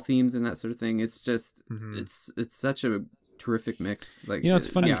battle themes and that sort of thing. It's just it's such a terrific mix. Like, it's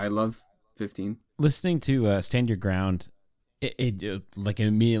funny. Yeah, I love 15. Listening to Stand Your Ground. It like it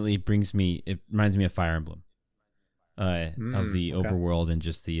immediately it reminds me of Fire Emblem, of the overworld and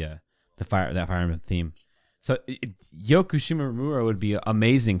just that Fire Emblem theme. So Yoko Shimomura would be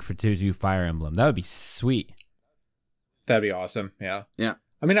amazing to do Fire Emblem. That would be sweet. That'd be awesome. Yeah. Yeah.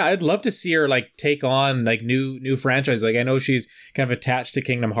 I mean, I'd love to see her like take on like new franchises. Like I know she's kind of attached to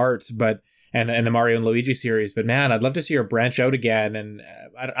Kingdom Hearts, but and the Mario and Luigi series. But man, I'd love to see her branch out again. And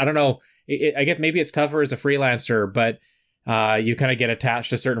I don't know. I guess maybe it's tougher as a freelancer, but you kind of get attached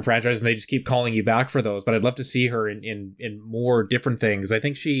to certain franchises and they just keep calling you back for those. But I'd love to see her in more different things. I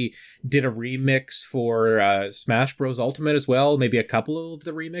think she did a remix for Smash Bros. Ultimate as well. Maybe a couple of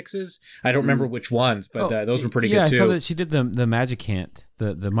the remixes. I don't remember which ones, but those were pretty good too. Yeah, I saw that she did the Magic Hand,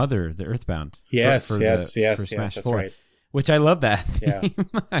 the Mother, the Earthbound. Yes, for Smash 4, right. Which I love that theme,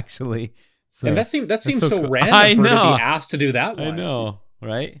 actually. So, and that seems so cool. random for her to be asked to do that one. I know.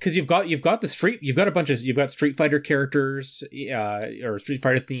 Right, because you've got Street Fighter characters or Street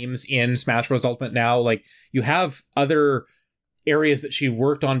Fighter themes in Smash Bros. Ultimate now. Like you have other areas that she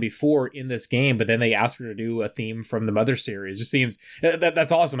worked on before in this game, but then they asked her to do a theme from the Mother series. It just seems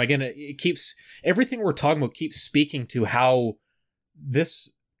that's awesome. Again, it keeps everything we're talking about keeps speaking to how this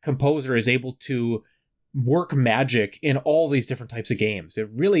composer is able to work magic in all these different types of games. It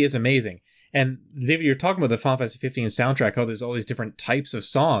really is amazing. And David, you're talking about the Final Fantasy 15 soundtrack, how there's all these different types of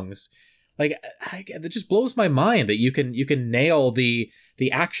songs. Like, it just blows my mind that you can nail the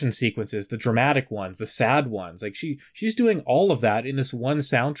action sequences, the dramatic ones, the sad ones. Like she's doing all of that in this one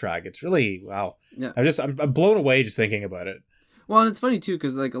soundtrack. It's really, wow. Yeah. I'm blown away just thinking about it. Well, and it's funny too,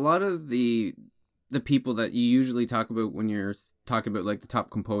 because like a lot of the people that you usually talk about when you're talking about like the top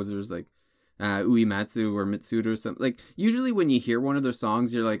composers, like Uematsu or Mitsuda or something. Like usually when you hear one of their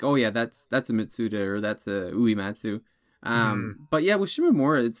songs, you're like, oh yeah, that's a Mitsuda or that's a Uematsu. But yeah, with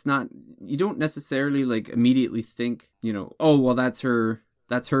Shimomura, it's not. You don't necessarily like immediately think, oh well, that's her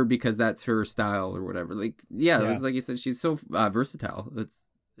because that's her style or whatever. Like it's like you said, she's so versatile.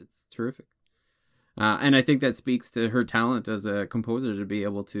 It's terrific. And I think that speaks to her talent as a composer to be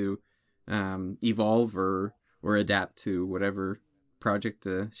able to evolve or adapt to whatever project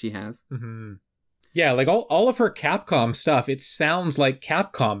she has. Yeah, like all of her Capcom stuff, it sounds like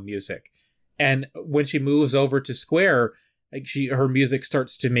Capcom music. And when she moves over to Square, like her music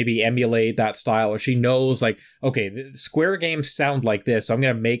starts to maybe emulate that style, or she knows like, okay, the Square games sound like this, so I'm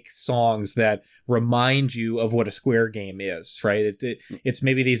going to make songs that remind you of what a Square game is, right? It's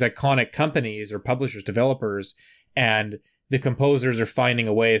maybe these iconic companies or publishers, developers, and the composers are finding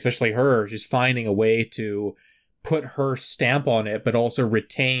a way, especially her, she's finding a way to put her stamp on it, but also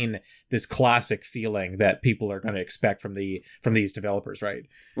retain this classic feeling that people are going to expect from these developers, right?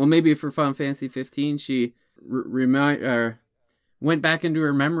 Well, maybe for Final Fantasy 15, she went back into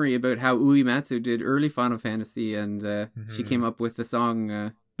her memory about how Uematsu did early Final Fantasy, and she came up with the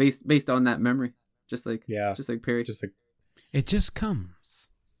song based on that memory, just like Perry. It just comes.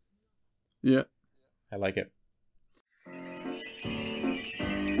 Yeah, I like it.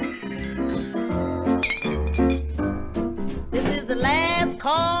 The last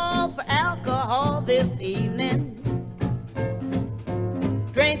call for alcohol this evening.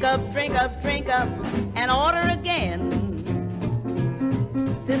 Drink up, drink up, drink up, and order again.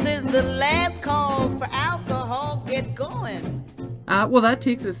 This is the last call for alcohol. Get going. Well, that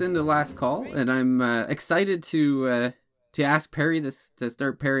takes us into last call, and I'm excited to ask Perry to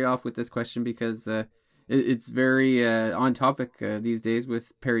start Perry off with this question because it's very on topic these days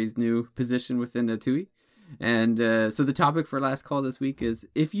with Perry's new position within TUI. And so the topic for last call this week is,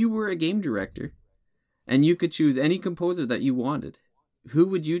 if you were a game director and you could choose any composer that you wanted, who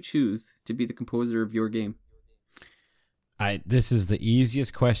would you choose to be the composer of your game? This is the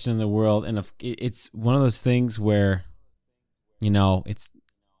easiest question in the world, and it's one of those things where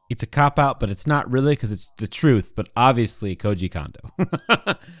it's a cop out, but it's not really because it's the truth. But obviously, Koji Kondo.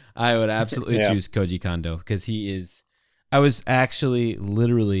 I would absolutely choose Koji Kondo because he is. I was actually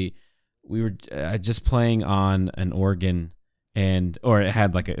literally, we were just playing on an organ, or it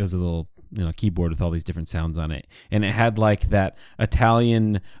had it was a little keyboard with all these different sounds on it, and it had like that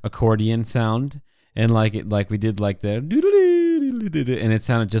Italian accordion sound, and we did like the and it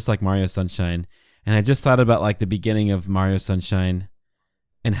sounded just like Mario Sunshine, and I just thought about like the beginning of Mario Sunshine,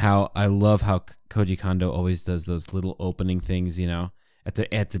 and how I love how Koji Kondo always does those little opening things, at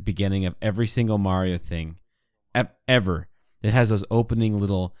the beginning of every single Mario thing ever. It has those opening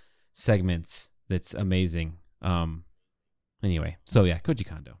little segments that's amazing. Anyway, so yeah, Koji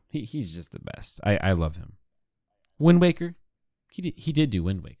Kondo. He's just the best. I love him. Wind Waker. He did do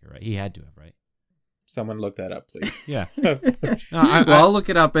Wind Waker, right? He had to have, right? Someone look that up, please. Yeah. I'll look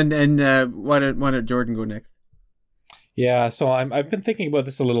it up, and why don't Jordan go next? Yeah, so I've been thinking about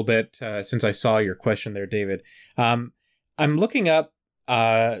this a little bit since I saw your question there, David. I'm looking up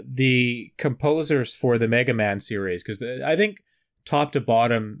the composers for the Mega Man series, because I think top to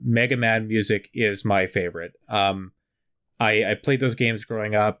bottom, Mega Man music is my favorite. I played those games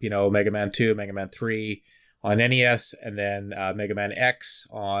growing up, Mega Man 2, Mega Man 3 on NES, and then Mega Man X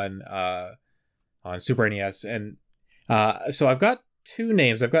on Super NES. And so I've got two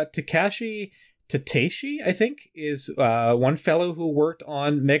names. I've got Takashi Tateishi, I think, is one fellow who worked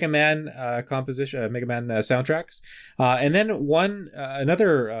on Mega Man Mega Man soundtracks, and then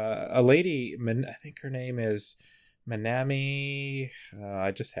a lady. I think her name is Manami.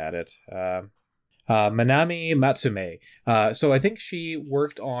 I just had it. Manami Matsume. So I think she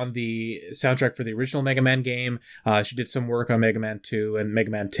worked on the soundtrack for the original Mega Man game. She did some work on Mega Man 2 and Mega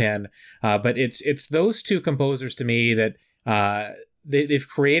Man 10. But it's those two composers to me that they've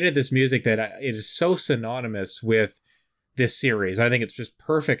created this music that it is so synonymous with this series. I think it's just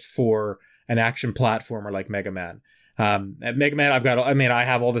perfect for an action platformer like Mega Man. At Mega Man, I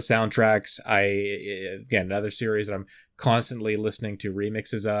have all the soundtracks. Again, another series that I'm constantly listening to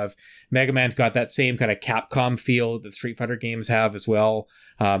remixes of. Mega Man's got that same kind of Capcom feel that Street Fighter games have as well.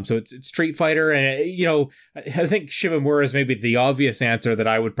 So it's Street Fighter, and I think Shimomura is maybe the obvious answer that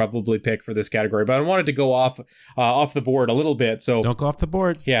I would probably pick for this category. But I wanted to go off the board a little bit. So don't go off the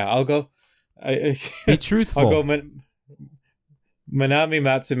board. Yeah, I'll go. Be truthful. I'll go. Manami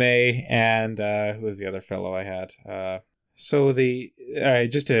Matsume, and who was the other fellow I had? So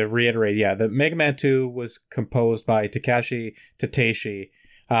just to reiterate, the Mega Man 2 was composed by Takashi Tateishi.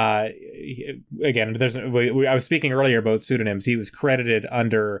 Again, I was speaking earlier about pseudonyms. He was credited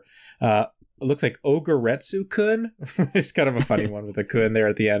under it looks like Ogaretsu-kun. It's kind of a funny one with a kun there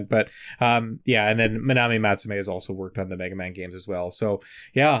at the end. But and then Manami Matsume has also worked on the Mega Man games as well. So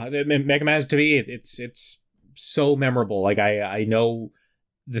yeah, Mega Man to me, it's so memorable. Like I know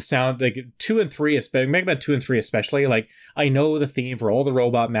the sound, like 2 and 3, Mega Man 2 and 3 especially. Like I know the theme for all the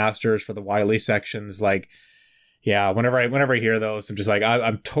Robot Masters, for the Wily sections. Like yeah, whenever I hear those, I'm just like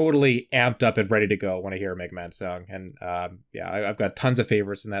I'm totally amped up and ready to go when I hear a Mega Man song. And I've got tons of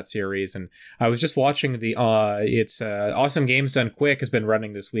favorites in that series. And I was just watching the Awesome Games Done Quick has been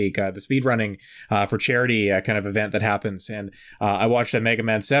running this week, the speed running for charity kind of event that happens. And I watched a Mega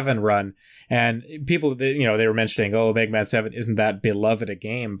Man 7 run, and people they were mentioning, oh, Mega Man 7 isn't that beloved a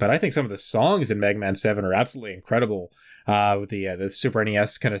game, but I think some of the songs in Mega Man 7 are absolutely incredible. With the Super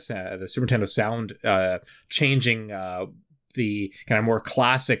NES kind of the Super Nintendo sound changing the kind of more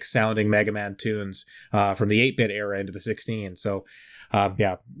classic sounding Mega Man tunes from the 8-bit era into the 16. So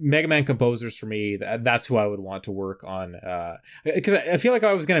Mega Man composers for me, that's who I would want to work on. Because I feel like if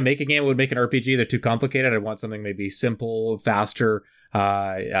I was going to make a game, I would make an RPG. They're too complicated. I want something maybe simple, faster.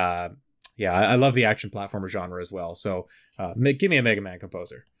 I love the action platformer genre as well. So give me a Mega Man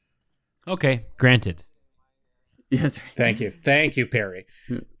composer. Okay, granted. Yes. Thank you, Perry.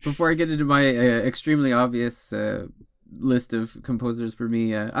 Before I get into my extremely obvious list of composers for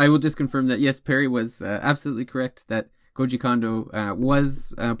me, I will just confirm that yes, Perry was absolutely correct that Koji Kondo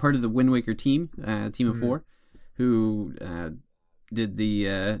was part of the Wind Waker team of 4, who did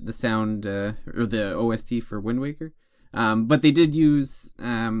the sound or the OST for Wind Waker. But they did use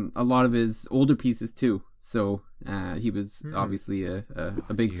a lot of his older pieces too. So he was obviously a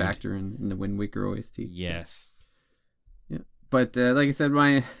big factor in the Wind Waker OST. Yes. Yeah. But like I said,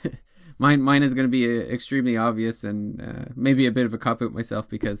 mine is going to be extremely obvious and maybe a bit of a cop-out myself,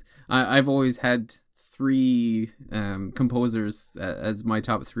 because I've always had 3 composers as my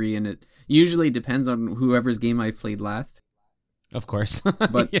top 3, and it usually depends on whoever's game I've played last. Of course.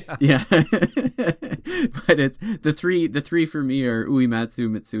 But yeah. But it's the three for me are Uematsu,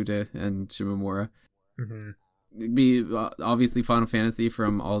 Mitsuda, and Shimomura. Mm-hmm. be obviously Final Fantasy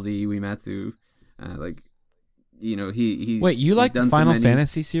from all the Uematsu, like, you know, he Wait, you like the Final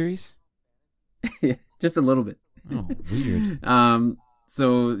Fantasy series? Yeah, just a little bit. Oh, weird.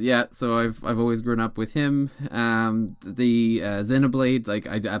 So I've always grown up with him. The Xenoblade, like,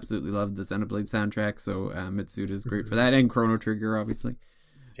 I absolutely love the Xenoblade soundtrack. So Mitsuda is great for that, and Chrono Trigger, obviously.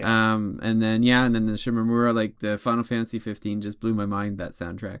 Yeah. And then the Shimomura, like the Final Fantasy 15, just blew my mind. That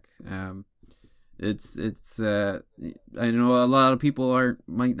soundtrack. It's I know a lot of people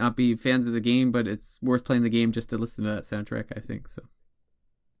might not be fans of the game, but it's worth playing the game just to listen to that soundtrack, I think. So.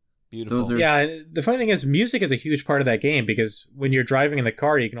 Beautiful. Yeah, the funny thing is, music is a huge part of that game, because when you're driving in the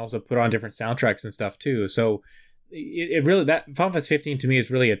car, you can also put on different soundtracks and stuff too. So it really, that Final Fantasy 15 to me is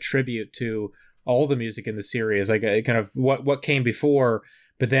really a tribute to all the music in the series, like a kind of what came before,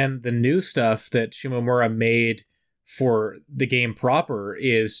 but then the new stuff that Shimomura made for the game proper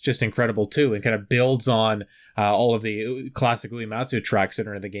is just incredible too, and kind of builds on all of the classic Uematsu tracks that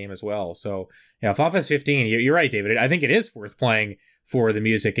are in the game as well. So yeah, Final Fantasy 15, you're right, David. I think it is worth playing for the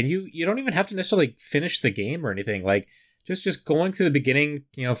music, and you don't even have to necessarily finish the game or anything. Like just going through the beginning,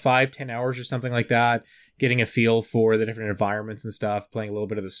 5-10 hours or something like that, getting a feel for the different environments and stuff, playing a little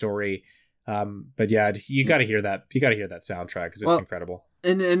bit of the story. But yeah, you got to hear that. You got to hear that soundtrack because it's incredible.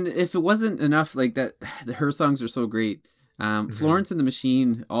 And if it wasn't enough, like that, her songs are so great. Florence and the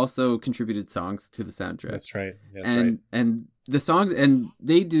Machine also contributed songs to the soundtrack. That's right. And the songs, and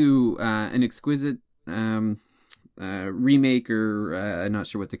they do an exquisite remake, or I'm not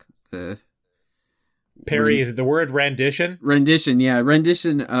sure what the Perry, is it the word rendition?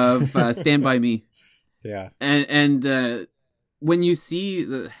 Rendition of Stand By Me. Yeah. And when you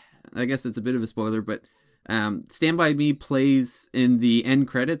see I guess it's a bit of a spoiler, but Stand By Me plays in the end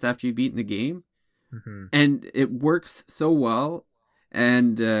credits after you've beaten the game. Mm-hmm. And it works so well.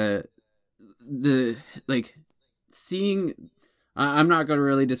 And seeing, I'm not going to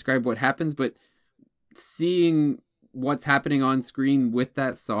really describe what happens, but seeing what's happening on screen with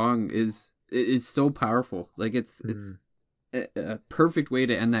that song is so powerful. Like it's a perfect way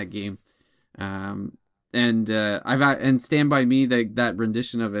to end that game. And Stand By Me, that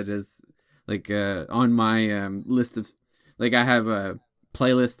rendition of it is like on my list of, like, I have a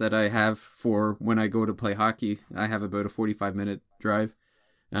playlist that I have for when I go to play hockey. I have about a 45-minute drive,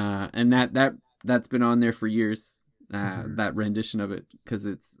 and that's been on there for years. That rendition of it, because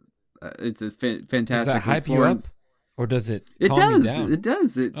it's a fantastic. Does that hype you up, or does it? It calm does. You down? It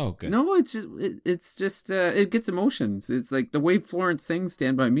does. Oh, good. No, it's just it gets emotions. It's like the way Florence sings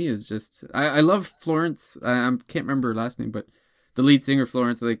 "Stand By Me" is just. I love Florence. I can't remember her last name, but the lead singer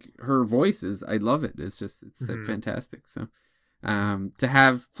Florence, like her voice is. I love it. It's like fantastic. So, to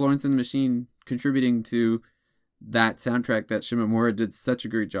have Florence and the Machine contributing to that soundtrack that Shimomura did such a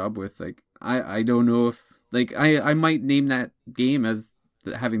great job with, like I don't know if, like, I might name that game as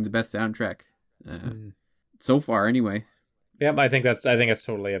having the best soundtrack so far anyway. Yeah, I think that's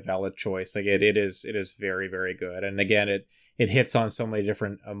totally a valid choice. Like it is very, very good. And again, it hits on so many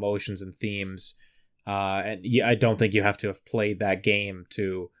different emotions and themes. And I don't think you have to have played that game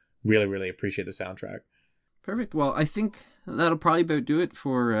to really, really appreciate the soundtrack. Perfect. Well, I think that'll probably about do it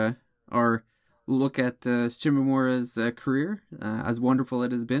for our look at Shimomura's career, as wonderful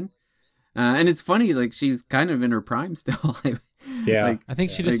it has been. And it's funny, like, she's kind of in her prime still. Yeah. Like, I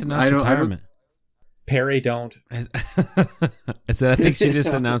think she just announced retirement. Perry, don't. I said, I think she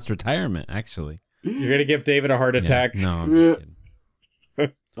just announced retirement, actually. You're going to give David a heart attack? No, I'm just kidding.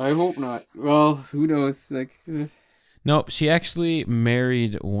 I hope not. Well, who knows? Like, No, she actually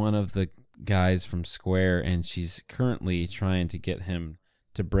married one of the guys from Square, and she's currently trying to get him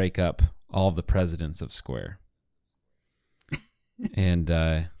to break up all of the presidents of Square. And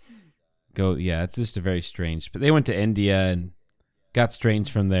it's just a very strange. But they went to India and got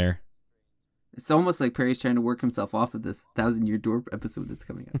strange from there. It's almost like Perry's trying to work himself off of this 1,000-Year Door episode that's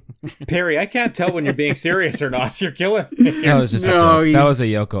coming up. Perry, I can't tell when you're being serious or not. You're killing me. That was just a joke. That was a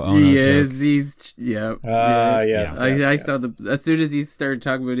Yoko Ono joke. Yes. I saw as soon as he started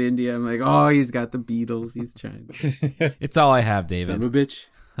talking about India, I'm like, oh, he's got the Beatles. He's trying. It's all I have, David. Son of a bitch.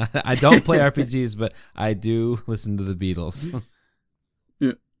 I don't play RPGs, but I do listen to the Beatles.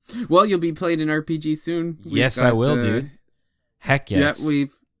 Yeah. Well, you'll be playing an RPG soon. I will, dude. Heck yes. Yeah,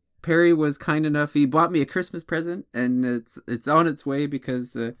 Perry was kind enough. He bought me a Christmas present, and it's on its way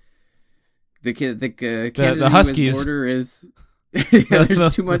because the Huskies border is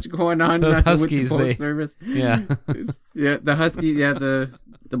there's too much going on those with Huskies, the post service. Yeah, the Husky. Yeah, the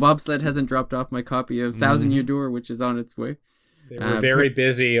bobsled hasn't dropped off my copy of 1,000-Year Door, which is on its way. They were very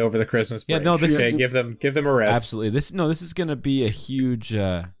busy over the Christmas break. Yeah, no, give them a rest. Absolutely. This is going to be a huge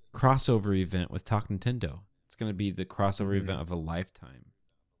crossover event with Talk Nintendo. It's going to be the crossover event of a lifetime.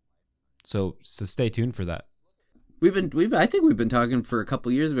 So stay tuned for that. I think we've been talking for a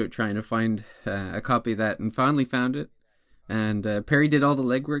couple years about trying to find a copy of that, and finally found it. And Perry did all the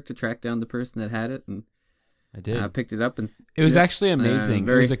legwork to track down the person that had it, and I did. Picked it up, and it was actually amazing.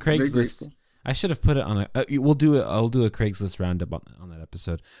 It was a Craigslist. Very I should have put it on a. I'll do a Craigslist roundup on that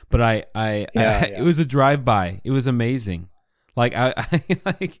episode. But it was a drive by. It was amazing. Like I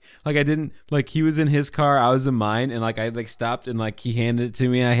didn't like, he was in his car, I was in mine, and like I like stopped and like he handed it to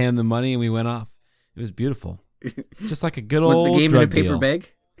me, I handed him the money, and we went off. It was beautiful, just like a good old. Was the game drug in a paper deal.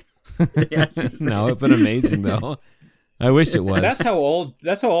 bag? Yes. No, but amazing though. I wish it was. That's how all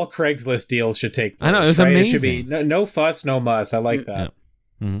Craigslist deals should take place. I know, it was right? amazing. It should be no fuss, no muss. I like that.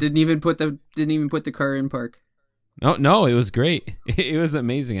 Yeah. Mm-hmm. Didn't even put the car in park. No, it was great. It was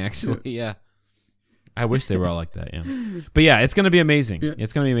amazing, actually. Yeah. I wish they were all like that, yeah. But yeah, it's going to be amazing. Yeah.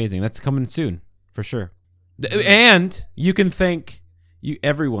 It's going to be amazing. That's coming soon, for sure. And you can thank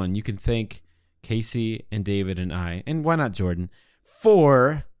everyone. You can thank Casey and David and I, and why not Jordan,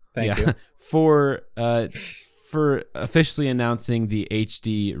 for officially announcing the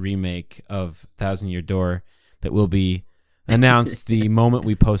HD remake of Thousand Year Door that will be announced the moment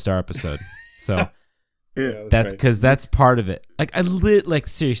we post our episode. So yeah, that's because that's part of it. Like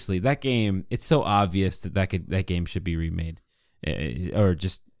seriously, that game, it's so obvious that game should be remade, or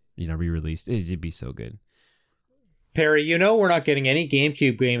just re-released. It'd be so good. Perry, we're not getting any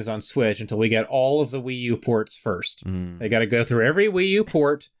GameCube games on Switch until we get all of the Wii U ports first. They got to go through every Wii U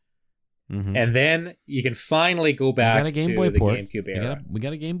port, and then you can finally go back to the GameCube era. We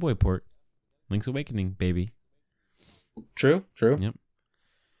got a Game Boy port. Link's Awakening, baby. True. Yep.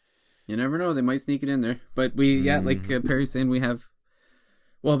 You never know; they might sneak it in there. But like Perry's saying,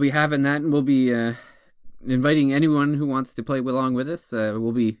 we'll be having that, and we'll be inviting anyone who wants to play along with us.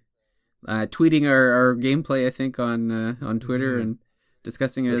 We'll be tweeting our gameplay, I think, on Twitter and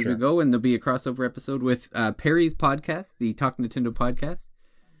discussing it as we go. And there'll be a crossover episode with Perry's podcast, the Talk Nintendo podcast.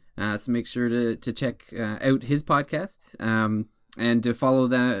 So make sure to check out his podcast and to follow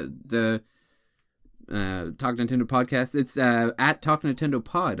the Talk Nintendo podcast. It's at Talk Nintendo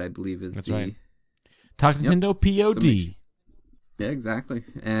Pod, I believe is. That's right. Talk Nintendo POD. Yeah, exactly.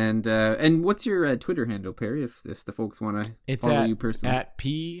 And what's your Twitter handle, Perry? If the folks want to follow you personally, at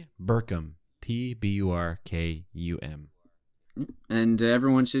P Burkum, PBURKUM. And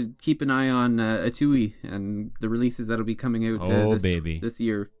everyone should keep an eye on Atui and the releases that'll be coming out. This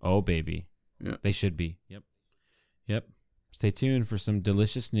year. Oh baby, yeah. They should be. Yep. Stay tuned for some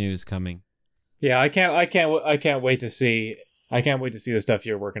delicious news coming. Yeah, I can't wait to see. I can't wait to see the stuff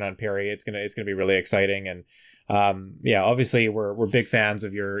you're working on, Perry. It's gonna be really exciting, and obviously we're big fans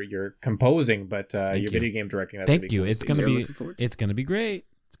of your composing, but your video game directing. Thank you. It's gonna be great.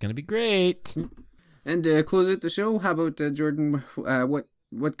 It's gonna be great. And to close out the show, how about Jordan?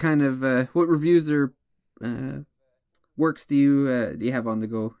 What kind of what reviews or works do you have on the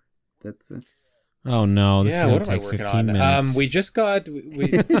go? That's oh no, this is gonna take 15 minutes. We just got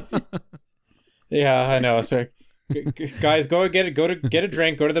yeah, I know. Sorry. Guys, go get a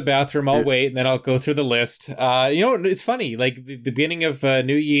drink, go to the bathroom, I'll wait, and then I'll go through the list. It's funny, like the beginning of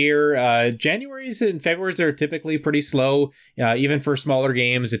New Year, Januaries and Februaries are typically pretty slow. Even for smaller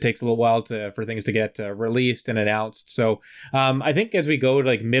games, it takes a little while for things to get released and announced. So I think as we go to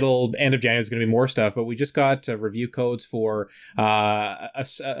like end of January, there's going to be more stuff, but we just got review codes for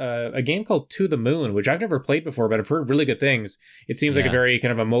a game called To the Moon, which I've never played before, but I've heard really good things. It seems like a very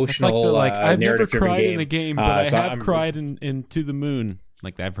kind of emotional, I've never cried game. In a game, but I've cried in To the Moon.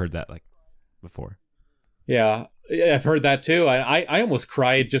 Like I've heard that before. Yeah, I've heard that too. I almost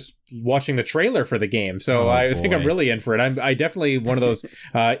cried just watching the trailer for the game. So I think I'm really in for it. I definitely one of those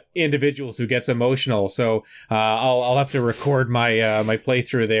individuals who gets emotional. So I'll have to record my my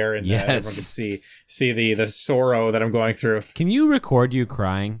playthrough there, and everyone can see the sorrow that I'm going through. Can you record you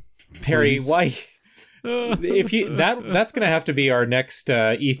crying, Perry? Why? If you that's gonna have to be our next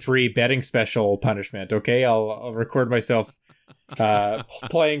E3 betting special punishment. Okay, I'll record myself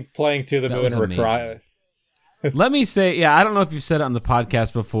playing To the Moon and cry. Let me say, I don't know if you've said it on the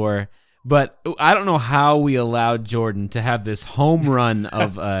podcast before, but I don't know how we allowed Jordan to have this home run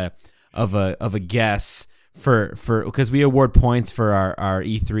of a guess for because we award points for our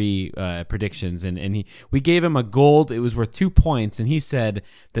E3 predictions, and we gave him a gold. It was worth 2 points, and he said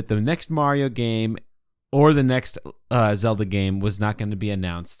that the next Mario game or the next Zelda game was not going to be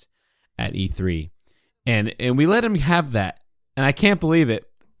announced at E3. And we let him have that. And I can't believe it.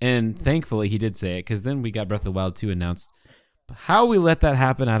 And thankfully he did say it, because then we got Breath of the Wild 2 announced. But how we let that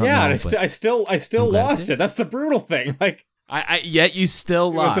happen, I don't know. Yeah, I still lost it. That's the brutal thing. Like, Yet you still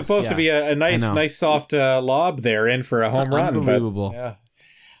It lost. was supposed to be a nice soft lob there in for a home run. Unbelievable. But, yeah.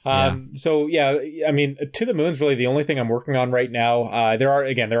 So yeah, I mean, To the Moon's really the only thing I'm working on right now. There are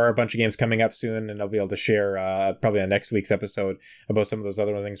a bunch of games coming up soon, and I'll be able to share probably on next week's episode about some of those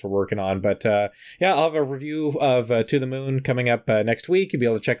other things we're working on. But yeah, I'll have a review of To the Moon coming up next week. You'll be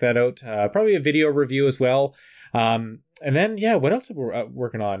able to check that out. Probably a video review as well. And then, yeah, what else are we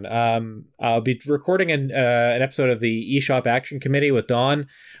working on? I'll be recording an episode of the eShop Action Committee with Dawn.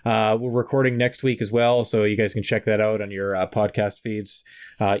 We're recording next week as well, so you guys can check that out on your podcast feeds,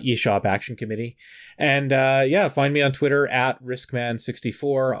 eShop Action Committee. And yeah, find me on Twitter at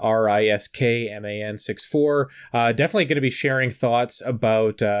Riskman64, RISKMAN64. Definitely going to be sharing thoughts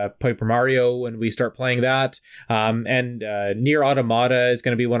about Paper Mario when we start playing that. And Nier Automata is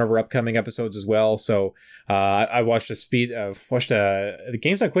going to be one of our upcoming episodes as well. So I watched the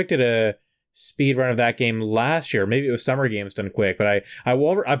Games Done Quick did a speed run of that game last year. Maybe it was Summer Games Done Quick, but I've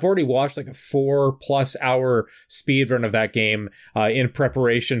already watched like a 4+ hour speed run of that game in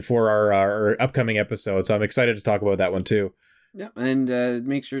preparation for our upcoming episode. So I'm excited to talk about that one too. Yeah, and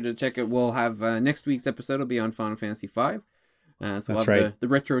make sure to check it. We'll have next week's episode will be on Final Fantasy V. So That's we'll have right. the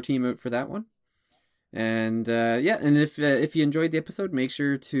retro team out for that one. And yeah, and if you enjoyed the episode, make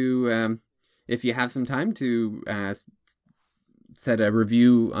sure to if you have some time to set a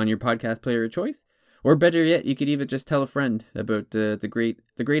review on your podcast player of choice, or better yet, you could even just tell a friend about the great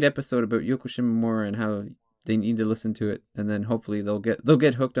episode about Yoko Shimomura and how they need to listen to it, and then hopefully they'll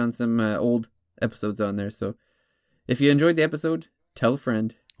get hooked on some old episodes on there. So if you enjoyed the episode, tell a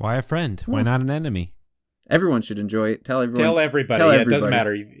friend. Why a friend? Why not an enemy? Everyone should enjoy it. Tell everyone. Tell everybody. Tell It everybody. doesn't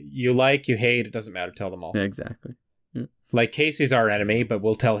matter. You like, you hate, it doesn't matter. Tell them all. Yeah, exactly. Yeah. Like Casey's our enemy, but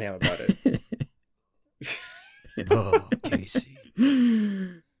we'll tell him about it. Oh, Casey.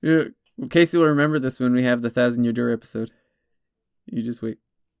 Yeah. Well, Casey will remember this when we have the 1,000-Year Door episode. You just wait.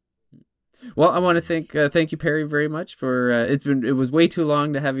 Well, I want to thank you, Perry, very much for it was way too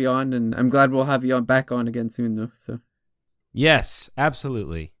long to have you on, and I'm glad we'll have you back on again soon, though. So Yes,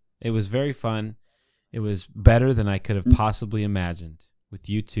 absolutely. It was very fun. It was better than I could have possibly imagined with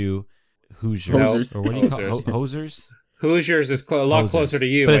you two Hoosiers. Hosers. Or what do you call Hosers. Hosers? Hoosiers is a lot Hosers. closer to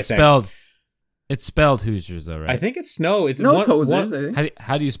you, But I it's think. spelled Hoosiers though, right? I think it's no. It's no, one, it's Hosers. one- I think.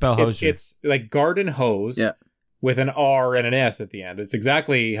 How do you spell Hosier? it's like garden hose Yeah. with an R and an S at the end. It's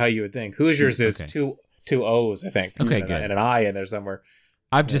exactly how you would think. Hoosiers is Okay. two O's, I think. Okay, and, good. And an I in there somewhere.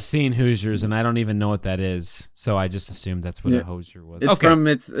 I've just seen Hoosiers and I don't even know what that is, so I just assumed that's what Yeah. a Hosier was. It's okay. from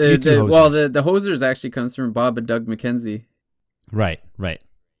You two the Hosers actually comes from Bob and Doug McKenzie. Right. Perry,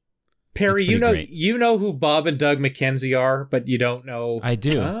 It's pretty great. you know who Bob and Doug McKenzie are, but you don't know. I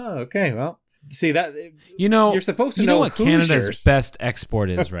do. Oh, okay. Well, see that You know, you're supposed to you know know what Canada's Hoosiers. best export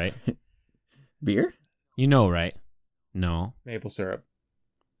is, right? Beer? You know, right? No. Maple syrup,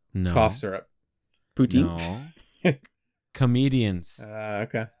 No. cough syrup. Poutine? No. Comedians.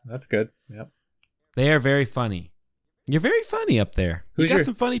 Okay, that's good. Yep. They are very funny. You're very funny up there. You Who's got your-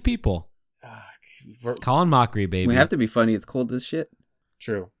 some funny people. We're- Colin Mockery, baby. We have to be funny. It's cold as shit.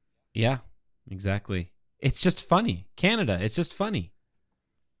 True. Yeah, exactly. It's just funny. Canada, it's just funny.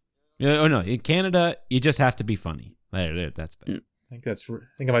 Oh no, in Canada, you just have to be funny. There, that's better. I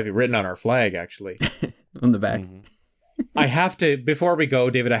think it might be written on our flag, actually. On the back. Mhm. I have to, before we go,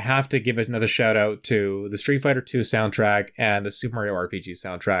 David, I have to give another shout out to the Street Fighter 2 soundtrack and the Super Mario RPG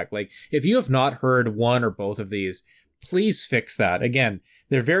soundtrack. Like, if you have not heard one or both of these, please fix that. Again,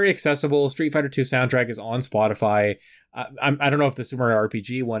 they're very accessible. Street Fighter 2 soundtrack is on Spotify. I don't know if the Super Mario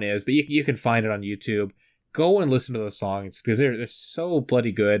RPG one is, but you can find it on YouTube. Go and listen to those songs because they're so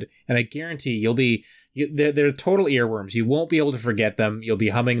bloody good, and I guarantee they're total earworms. You won't be able to forget them. You'll be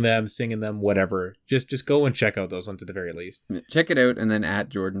humming them, singing them, whatever. Just go and check out those ones at the very least. Check it out and then at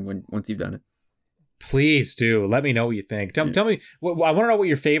Jordan once you've done it. Please do. Let me know what you think. Tell me. I want to know what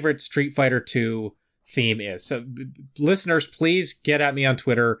your favorite Street Fighter 2 theme is. So, listeners, please get at me on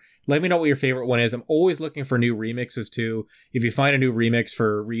Twitter. Let me know what your favorite one is. I'm always looking for new remixes too. If you find a new remix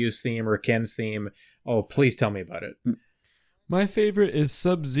for Ryu's theme or Ken's theme, oh, please tell me about it. My favorite is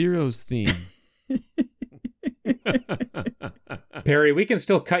Sub-Zero's theme. Perry, we can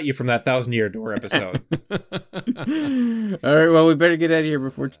still cut you from that 1,000-Year Door episode. All right, well, we better get out of here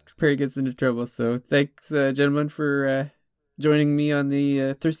before Perry gets into trouble. So thanks, gentlemen, for joining me on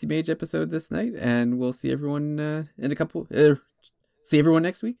the Thirsty Mage episode this night, and we'll see everyone see everyone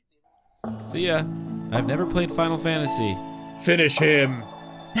next week. See ya. I've never played Final Fantasy. Finish him.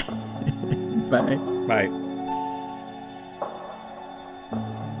 Bye. Bye.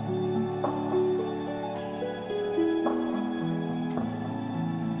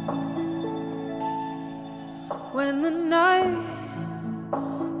 when the night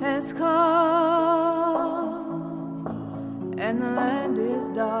has come and the land is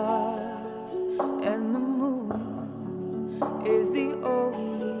dark and the moon is the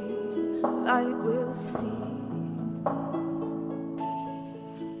only light we'll see.